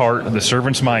servant's heart and the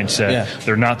servant's mindset. Yeah.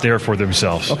 They're not there for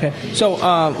themselves. Okay. So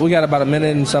we got about a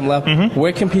minute and some left. Mm-hmm.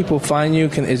 Where can people find you?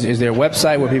 Is there a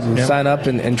website where people can sign up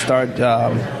and start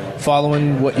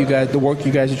following the work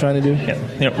you guys are trying to do?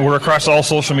 Yeah. We're across all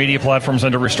social media platforms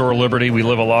under Restore Liberty. We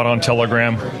live a lot on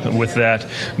Telegram with that,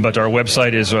 but our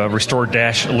website is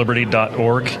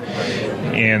restore-liberty.org.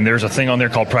 And there's a thing on there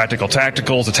called Practical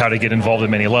Tacticals. It's how to get involved at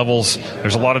many levels.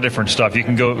 There's a lot of different stuff. You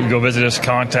can go visit us,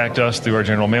 contact us through our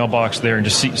general mailbox there, and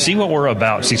just see what we're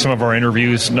about. See some of our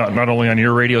interviews, not only on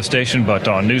your radio station, but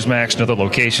on Newsmax and other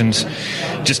locations.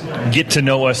 Just get to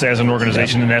know us as an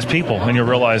organization and as people, and you'll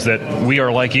realize that we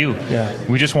are like you. Yeah.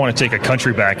 We just want to take a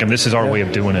country back, and this is our way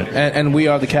of doing it. And we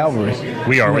are the cavalry.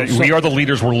 We are. We are the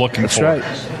leaders we're looking for.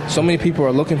 That's right. So many people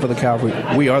are looking for the cavalry.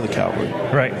 We are the cavalry.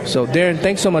 Right. So, Darren,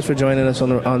 thanks so much for joining us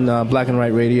on Black and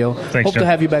White Radio. Thanks, Hope to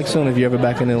have you back soon if you're ever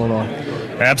back in Illinois.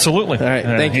 Absolutely. All right.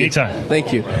 Thank you. Anytime.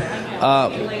 Thank you.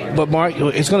 But, Mark,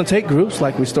 it's going to take groups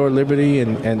like Restore Liberty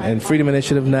and Freedom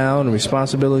Initiative Now and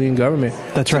Responsibility in Government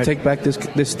to take back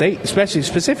this state,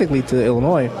 specifically to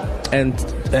Illinois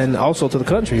and also to the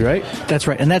country, right? That's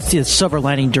right. And that's the silver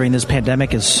lining during this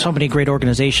pandemic is so many great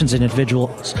organizations and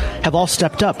individuals have all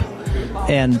stepped up.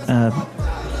 And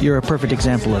you're a perfect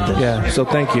example of this. Yeah, so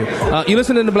thank you. You're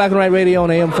listening to Black and White Radio on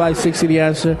AM 560 The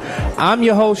Answer. I'm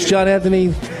your host, John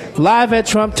Anthony, live at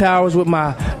Trump Towers with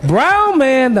my brown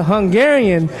man, the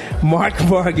Hungarian, Mark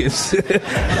Vargas.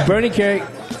 Bernie Kerik,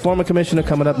 former commissioner,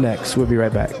 coming up next. We'll be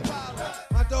right back.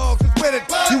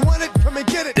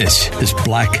 This is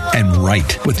Black and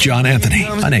Right with John Anthony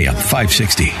on AM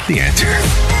 560 The Answer.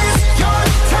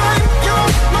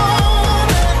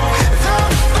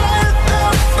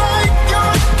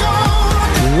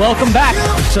 Welcome back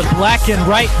to Black and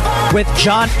Right with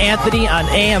John Anthony on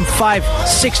AM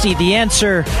 560 The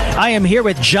Answer. I am here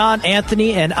with John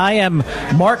Anthony and I am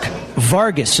Mark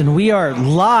Vargas, and we are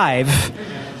live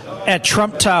at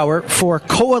Trump Tower for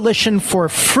Coalition for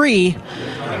Free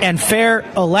and Fair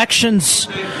Elections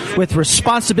with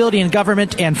Responsibility in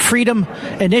Government and Freedom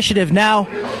Initiative Now.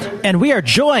 And we are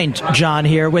joined, John,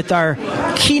 here with our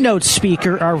keynote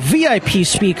speaker, our VIP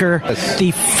speaker,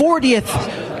 the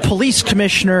 40th Police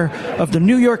Commissioner of the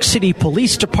New York City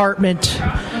Police Department,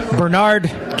 Bernard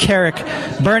Kerik.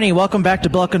 Bernie, welcome back to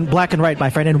Black and Right, my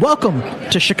friend, and welcome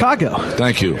to Chicago.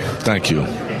 Thank you. Thank you.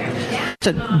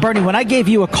 So, Bernie, when I gave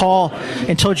you a call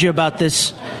and told you about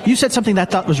this, you said something that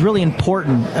I thought was really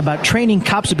important about training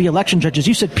cops to be election judges.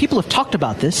 You said people have talked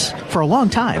about this for a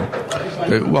long time.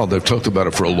 Well, they've talked about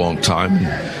it for a long time.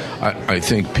 I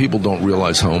think people don't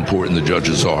realize how important the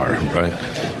judges are, right?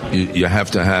 You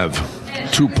have to have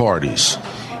two parties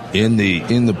in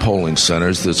the polling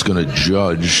centers that's going to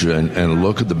judge and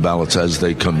look at the ballots as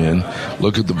they come in,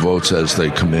 look at the votes as they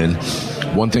come in.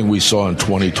 One thing we saw in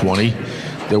 2020,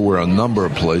 there were a number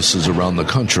of places around the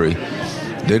country,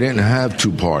 they didn't have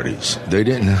two parties. They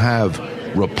didn't have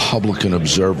Republican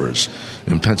observers.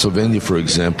 In Pennsylvania, for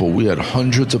example, we had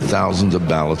hundreds of thousands of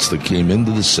ballots that came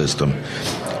into the system,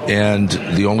 and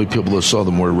the only people that saw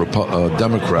them were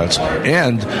Democrats,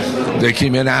 and they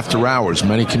came in after hours.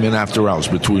 Many came in after hours,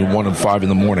 between 1 and 5 in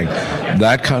the morning.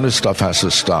 That kind of stuff has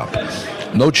to stop.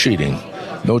 No cheating.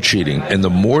 No cheating. And the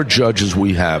more judges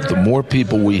we have, the more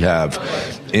people we have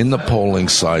in the polling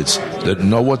sites that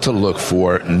know what to look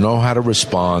for, know how to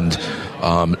respond,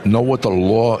 know what the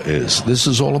law is. This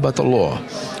is all about the law.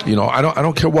 You know, I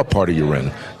don't care what party you're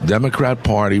in. Democrat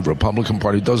Party, Republican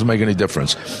Party, doesn't make any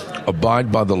difference.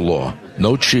 Abide by the law.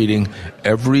 No cheating.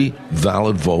 Every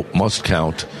valid vote must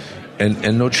count,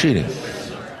 and no cheating.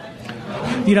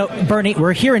 You know, Bernie,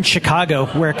 we're here in Chicago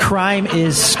where crime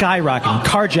is skyrocketing,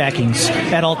 carjackings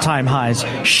at all-time highs,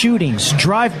 shootings,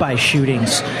 drive-by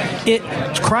shootings.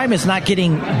 Crime is not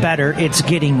getting better, it's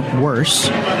getting worse.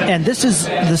 And this is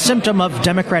the symptom of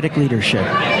Democratic leadership.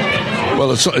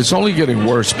 Well, it's only getting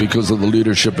worse because of the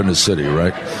leadership in the city,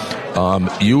 right?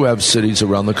 You have cities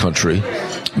around the country,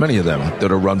 many of them,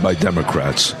 that are run by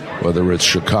Democrats, whether it's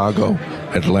Chicago,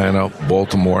 Atlanta,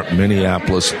 Baltimore,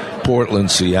 Minneapolis, Portland,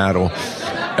 Seattle.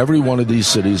 Every one of these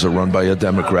cities are run by a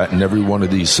Democrat, and every one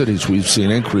of these cities we've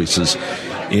seen increases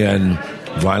in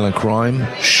violent crime,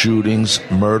 shootings,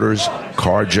 murders,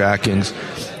 carjackings.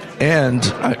 And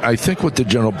I think what the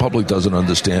general public doesn't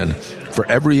understand, for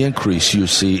every increase you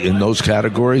see in those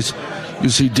categories, you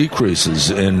see decreases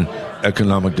in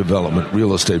economic development,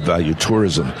 real estate value,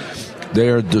 tourism. They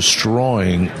are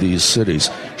destroying these cities.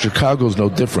 Chicago's no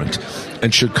different.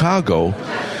 And Chicago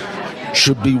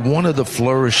should be one of the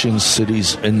flourishing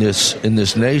cities in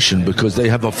this nation because they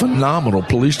have a phenomenal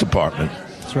police department.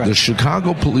 That's right. The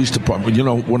Chicago Police Department, you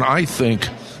know, when I think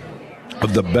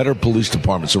of the better police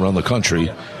departments around the country,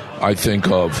 I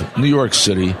think of New York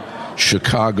City,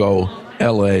 Chicago,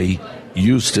 L.A.,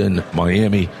 Houston,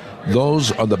 Miami.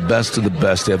 Those are the best of the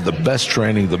best. They have the best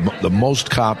training, the most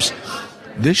cops.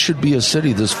 This should be a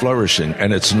city that's flourishing,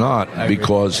 and it's not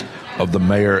because of the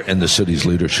mayor and the city's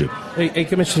leadership. Hey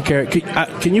Commissioner Carrick,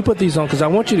 can you put these on? Because I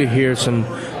want you to hear some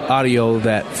audio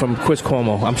from Chris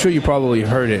Cuomo. I'm sure you probably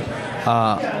heard it.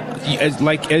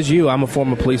 As you, I'm a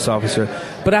former police officer.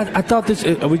 But I thought this,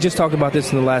 we just talked about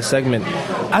this in the last segment.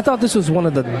 I thought this was one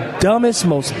of the dumbest,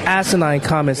 most asinine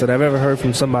comments that I've ever heard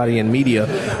from somebody in media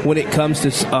when it comes to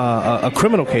a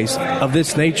criminal case of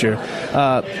this nature.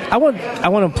 I want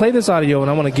to play this audio,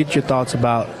 and I want to get your thoughts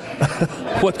about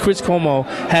what Chris Cuomo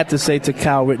had to say to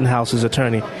Kyle Rittenhouse's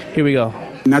attorney. Here we go.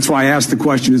 And that's why I asked the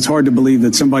question. It's hard to believe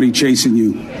that somebody chasing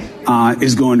you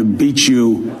is going to beat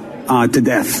you to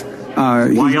death.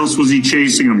 Why else was he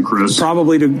chasing him, Chris?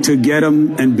 Probably to get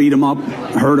him and beat him up,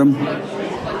 hurt him.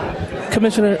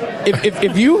 Commissioner,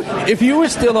 if you were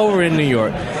still over in New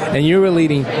York and you were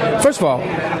leading, first of all,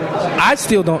 I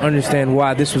still don't understand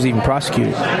why this was even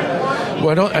prosecuted.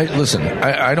 Well,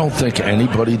 I don't think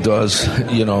anybody does,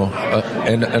 you know,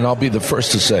 and I'll be the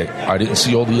first to say, I didn't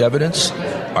see all the evidence.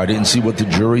 I didn't see what the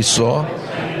jury saw,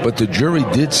 but the jury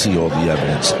did see all the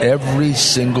evidence. Every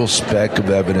single speck of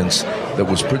evidence that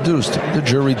was produced, the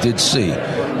jury did see.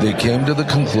 They came to the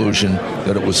conclusion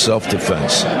that it was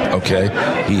self-defense, okay?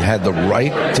 He had the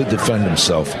right to defend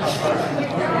himself.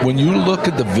 When you look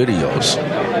at the videos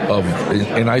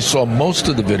and I saw most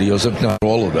of the videos, if not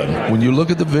all of them, when you look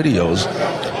at the videos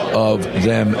of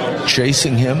them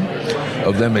chasing him,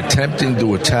 of them attempting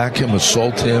to attack him,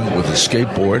 assault him with a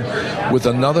skateboard, with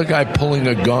another guy pulling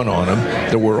a gun on him,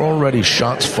 there were already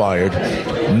shots fired.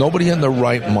 Nobody in their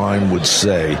right mind would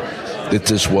say that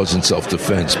this wasn't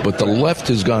self-defense. But the left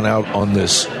has gone out on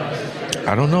this,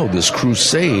 this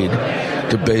crusade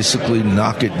to basically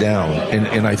knock it down.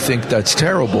 And I think that's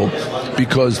terrible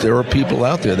because there are people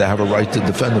out there that have a right to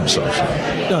defend themselves.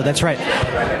 No, that's right.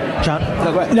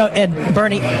 John? No, and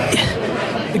Bernie,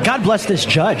 God bless this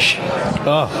judge.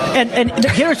 Oh. And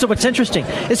here's what's interesting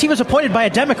is he was appointed by a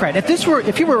Democrat.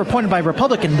 If he were appointed by a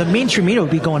Republican, the mainstream media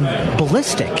would be going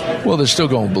ballistic. Well, they're still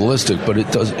going ballistic, but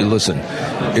it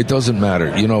doesn't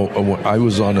matter. You know, I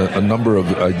was on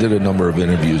I did a number of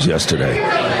interviews yesterday.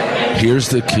 Here's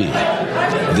the key.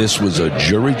 This was a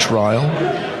jury trial.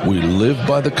 We live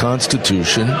by the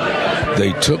Constitution.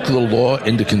 They took the law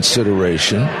into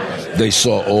consideration. They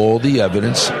saw all the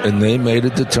evidence, and they made a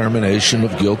determination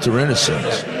of guilt or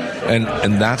innocence.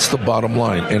 And that's the bottom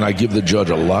line. And I give the judge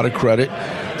a lot of credit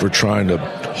for trying to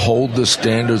hold the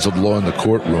standards of law in the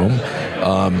courtroom.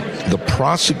 The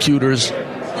prosecutors,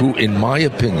 who, in my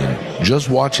opinion, just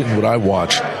watching what I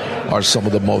watch, are some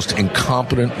of the most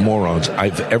incompetent morons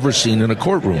I've ever seen in a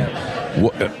courtroom.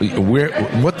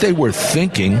 What they were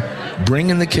thinking,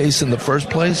 bringing the case in the first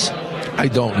place, I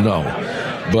don't know.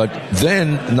 But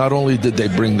then, not only did they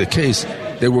bring the case,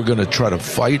 they were going to try to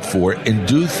fight for it and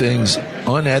do things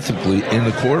unethically in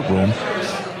the courtroom,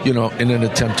 in an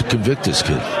attempt to convict this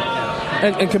kid.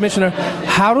 And Commissioner,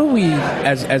 how do we,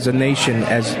 as a nation,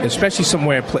 especially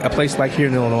somewhere, a place like here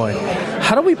in Illinois,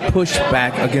 how do we push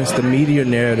back against the media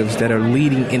narratives that are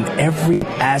leading in every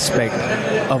aspect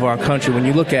of our country? When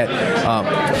you look at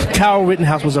Kyle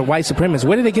Rittenhouse was a white supremacist,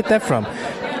 where did they get that from?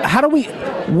 How do we?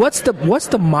 What's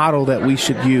the model that we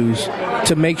should use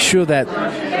to make sure that,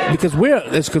 because we're,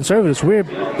 as conservatives, we're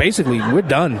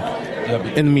done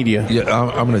in the media. Yeah,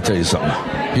 I'm going to tell you something.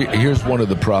 Here's one of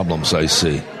the problems I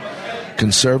see.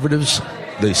 Conservatives,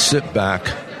 they sit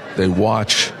back, they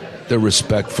watch, they're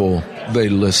respectful, they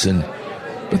listen,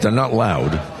 but they're not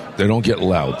loud. They don't get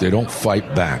loud. They don't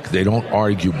fight back. They don't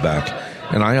argue back.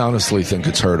 And I honestly think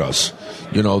it's hurt us.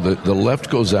 The left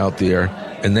goes out there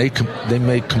and they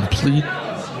make complete,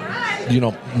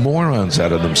 morons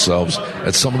out of themselves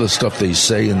at some of the stuff they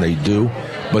say and they do,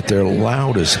 but they're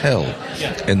loud as hell.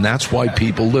 And that's why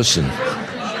people listen.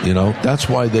 That's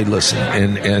why they listen.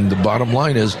 And the bottom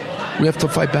line is, we have to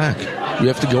fight back. We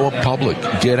have to go up public,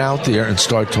 get out there and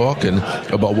start talking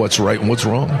about what's right and what's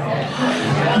wrong.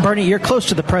 Bernie, you're close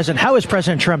to the president. How is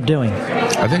President Trump doing?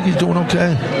 I think he's doing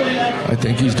okay. I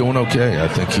think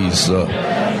he's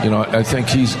I think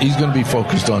he's going to be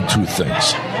focused on two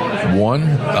things. One,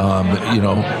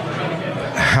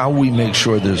 how we make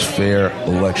sure there's fair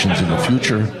elections in the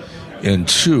future. And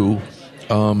two,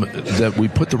 that we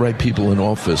put the right people in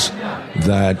office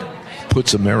that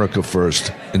puts America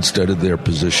first instead of their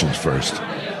positions first.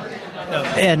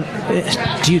 And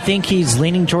do you think he's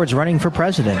leaning towards running for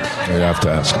president? You have to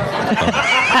ask him.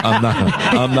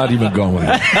 I'm not even going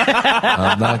there.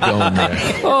 I'm not going there.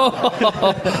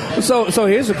 So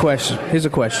here's a question.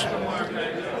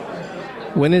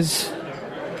 When is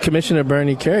Commissioner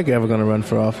Bernie Kerik ever going to run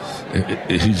for office?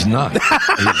 He's not.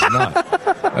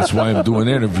 That's why I'm doing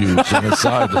interviews on the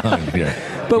sideline here.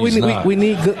 But we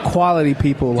need good quality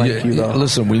people like you, though.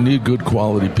 Listen, we need good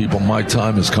quality people. My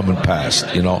time is coming past.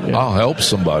 I'll help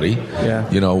somebody. Yeah.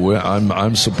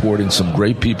 I'm supporting some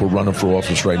great people running for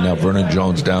office right now. Vernon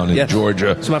Jones down in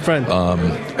Georgia. It's my friend.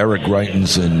 Eric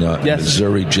Greitens in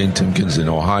Missouri. Jane Timkins in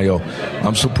Ohio.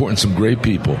 I'm supporting some great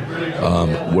people.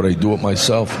 Would I do it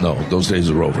myself? No, those days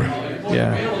are over.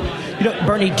 Yeah.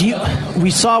 Bernie, we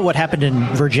saw what happened in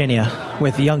Virginia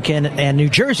with Youngkin and New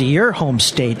Jersey, your home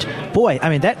state. Boy,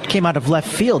 I mean, that came out of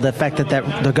left field, the fact that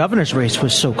the governor's race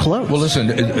was so close. Well, listen,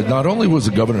 not only was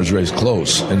the governor's race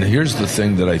close, and here's the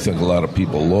thing that I think a lot of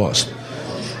people lost.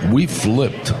 We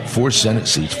flipped 4 Senate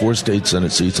seats, 4 state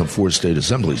Senate seats, and 4 state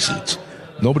assembly seats.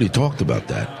 Nobody talked about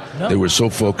that. No. They were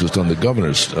so focused on the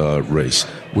governor's race,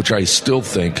 which I still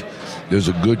think there's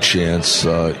a good chance,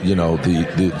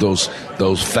 those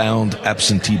found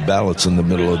absentee ballots in the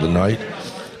middle of the night,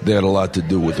 they had a lot to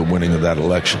do with the winning of that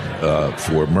election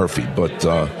for Murphy. But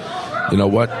you know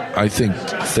what? I think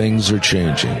things are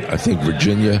changing. I think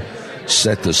Virginia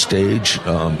set the stage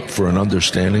for an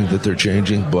understanding that they're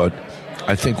changing, but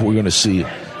I think we're going to see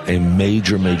a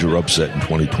major upset in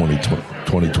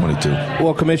 2022.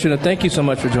 Well, Commissioner, thank you so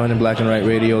much for joining Black and White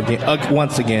Radio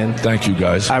once again. Thank you,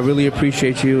 guys. I really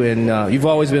appreciate you, and you've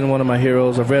always been one of my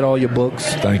heroes. I've read all your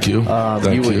books. Thank you.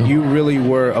 You really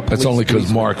were a police. That's only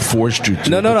because Mark forced you to.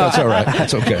 No. That's all right.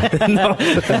 That's okay. No.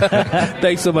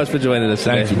 Thanks so much for joining us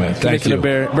today. Thank you, man. Thank you.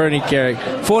 Commissioner Bernie Kerik,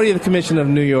 40th Commissioner of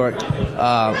New York.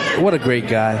 What a great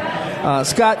guy.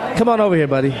 Scott, come on over here,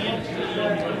 buddy.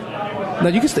 No,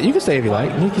 you can stay if you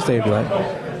like.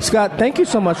 Scott, thank you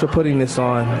so much for putting this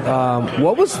on.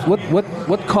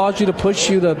 What caused you to push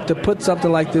you to put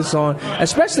something like this on,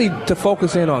 especially to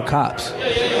focus in on cops?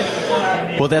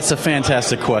 Well, that's a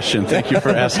fantastic question. Thank you for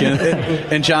asking.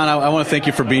 And John, I want to thank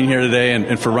you for being here today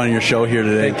and for running your show here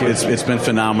today. It's been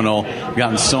phenomenal. We've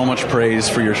gotten so much praise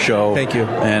for your show. Thank you.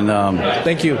 And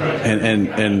thank you.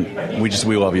 And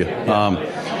we love you.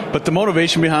 But the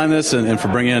motivation behind this and for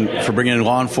bringing in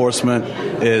law enforcement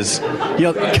is,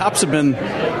 cops have been.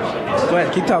 Go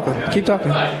ahead, keep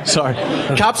talking. Sorry,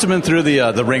 cops have been through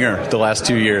the ringer the last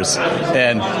 2 years,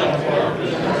 and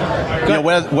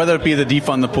whether it be the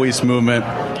defund the police movement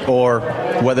or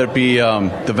whether it be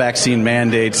the vaccine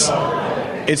mandates,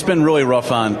 it's been really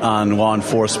rough on law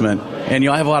enforcement. And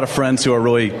I have a lot of friends who are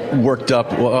really worked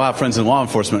up. Well, a lot of friends in law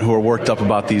enforcement who are worked up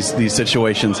about these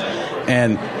situations,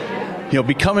 and.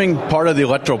 Becoming part of the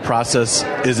electoral process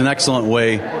is an excellent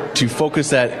way to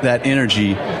focus that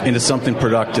energy into something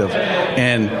productive.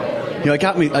 And I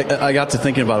got to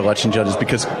thinking about election judges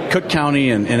because Cook County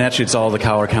and actually it's all the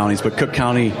Collier counties, but Cook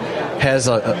County has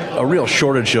a real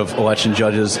shortage of election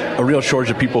judges, a real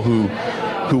shortage of people who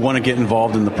who want to get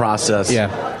involved in the process.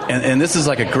 Yeah. And this is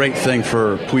like a great thing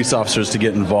for police officers to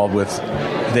get involved with.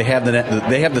 They have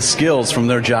the skills from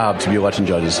their job to be election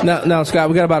judges. Now, Scott,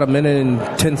 we got about a minute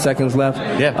and 10 seconds left.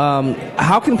 Yeah.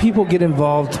 How can people get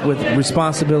involved with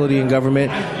responsibility in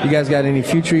government? You guys got any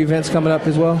future events coming up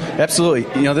as well? Absolutely.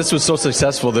 This was so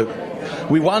successful that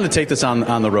we wanted to take this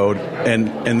on the road,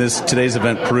 and today's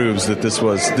event proves that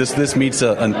this meets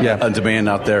a demand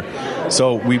out there.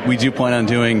 So we do plan on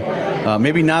doing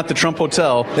maybe not the Trump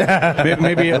Hotel,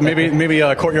 maybe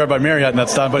a Courtyard by Marriott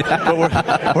next time, but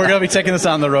we're going to be taking this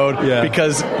on the road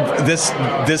because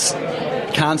this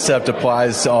concept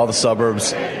applies to all the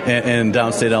suburbs and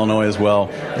downstate Illinois as well.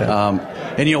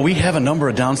 And we have a number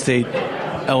of downstate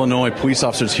Illinois police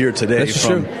officers here today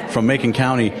from Macon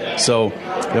County. So,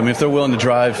 if they're willing to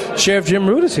drive... Sheriff Jim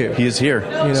Root is here. He is here.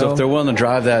 So if they're willing to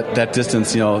drive that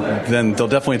distance, then they'll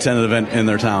definitely attend an event in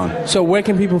their town. So where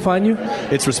can people find you?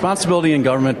 It's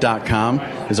responsibilityingovernment.com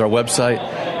is our website,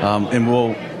 and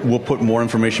we'll put more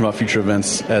information about future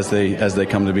events as they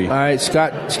come to be. All right,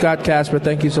 Scott Casper,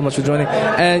 thank you so much for joining.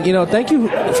 And, thank you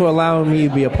for allowing me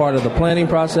to be a part of the planning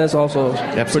process, also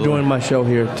for doing my show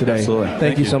here today. Absolutely.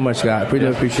 Thank you so much, Scott. Really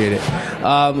appreciate it.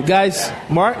 Guys,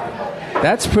 Mark,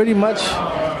 that's pretty much,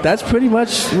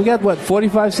 we got,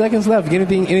 45 seconds left.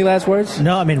 Any last words?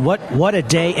 No, I mean, what a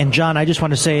day. And, John, I just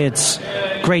want to say it's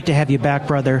great to have you back,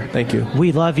 brother. Thank you.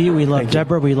 We love you. We love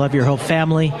Deborah. We love your whole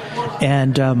family.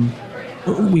 And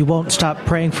we won't stop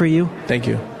praying for you. Thank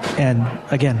you. And,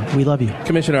 again, we love you.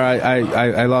 Commissioner,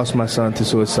 I lost my son to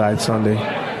suicide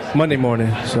Monday morning.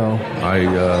 So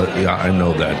I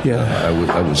know that. Yeah.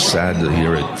 I was sad to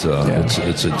hear it.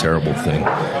 It's a terrible thing.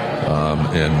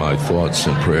 And my thoughts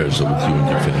and prayers are with you and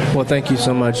your family. Well, thank you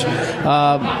so much.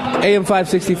 AM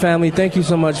 560 family, thank you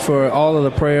so much for all of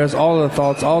the prayers, all of the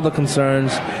thoughts, all the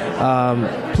concerns.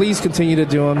 Please continue to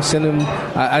do them. Send them.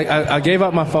 I gave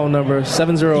out my phone number,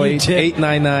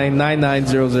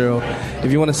 708-899-9900.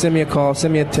 If you want to send me a call,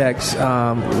 send me a text.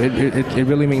 It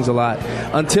really means a lot.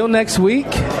 Until next week,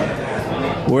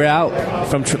 we're out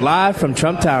live from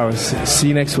Trump Towers. See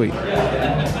you next week.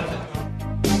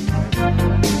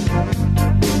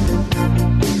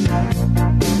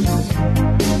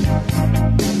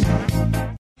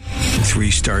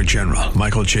 3-star General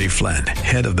Michael J. Flynn,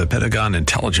 head of the Pentagon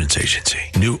Intelligence Agency,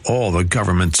 knew all the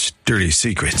government's dirty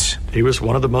secrets. He was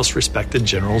one of the most respected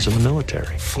generals in the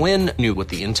military. Flynn knew what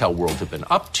the intel world had been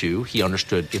up to. He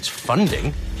understood its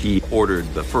funding. He ordered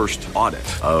the first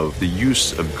audit of the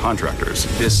use of contractors.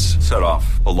 This set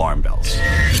off alarm bells.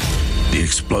 The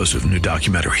explosive new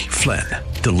documentary, Flynn,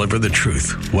 Deliver the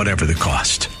Truth, Whatever the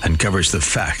Cost, uncovers the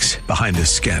facts behind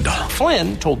this scandal.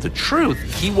 Flynn told the truth.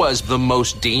 He was the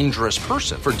most dangerous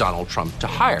person for Donald Trump to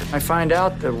hire. I find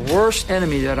out the worst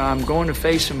enemy that I'm going to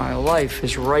face in my life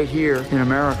is right here in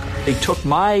America. They took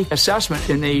my assessment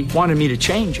and they wanted me to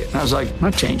change it. And I was like, I'm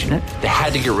not changing it. They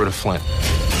had to get rid of Flynn.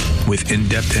 With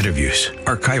in-depth interviews,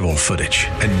 archival footage,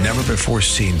 and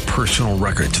never-before-seen personal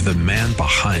records of the man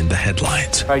behind the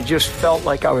headlines. I just felt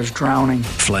like I was drowning.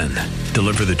 Flynn,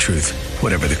 Deliver the Truth,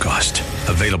 Whatever the Cost.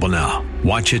 Available now.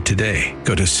 Watch it today.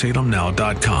 Go to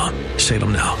salemnow.com.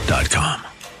 salemnow.com.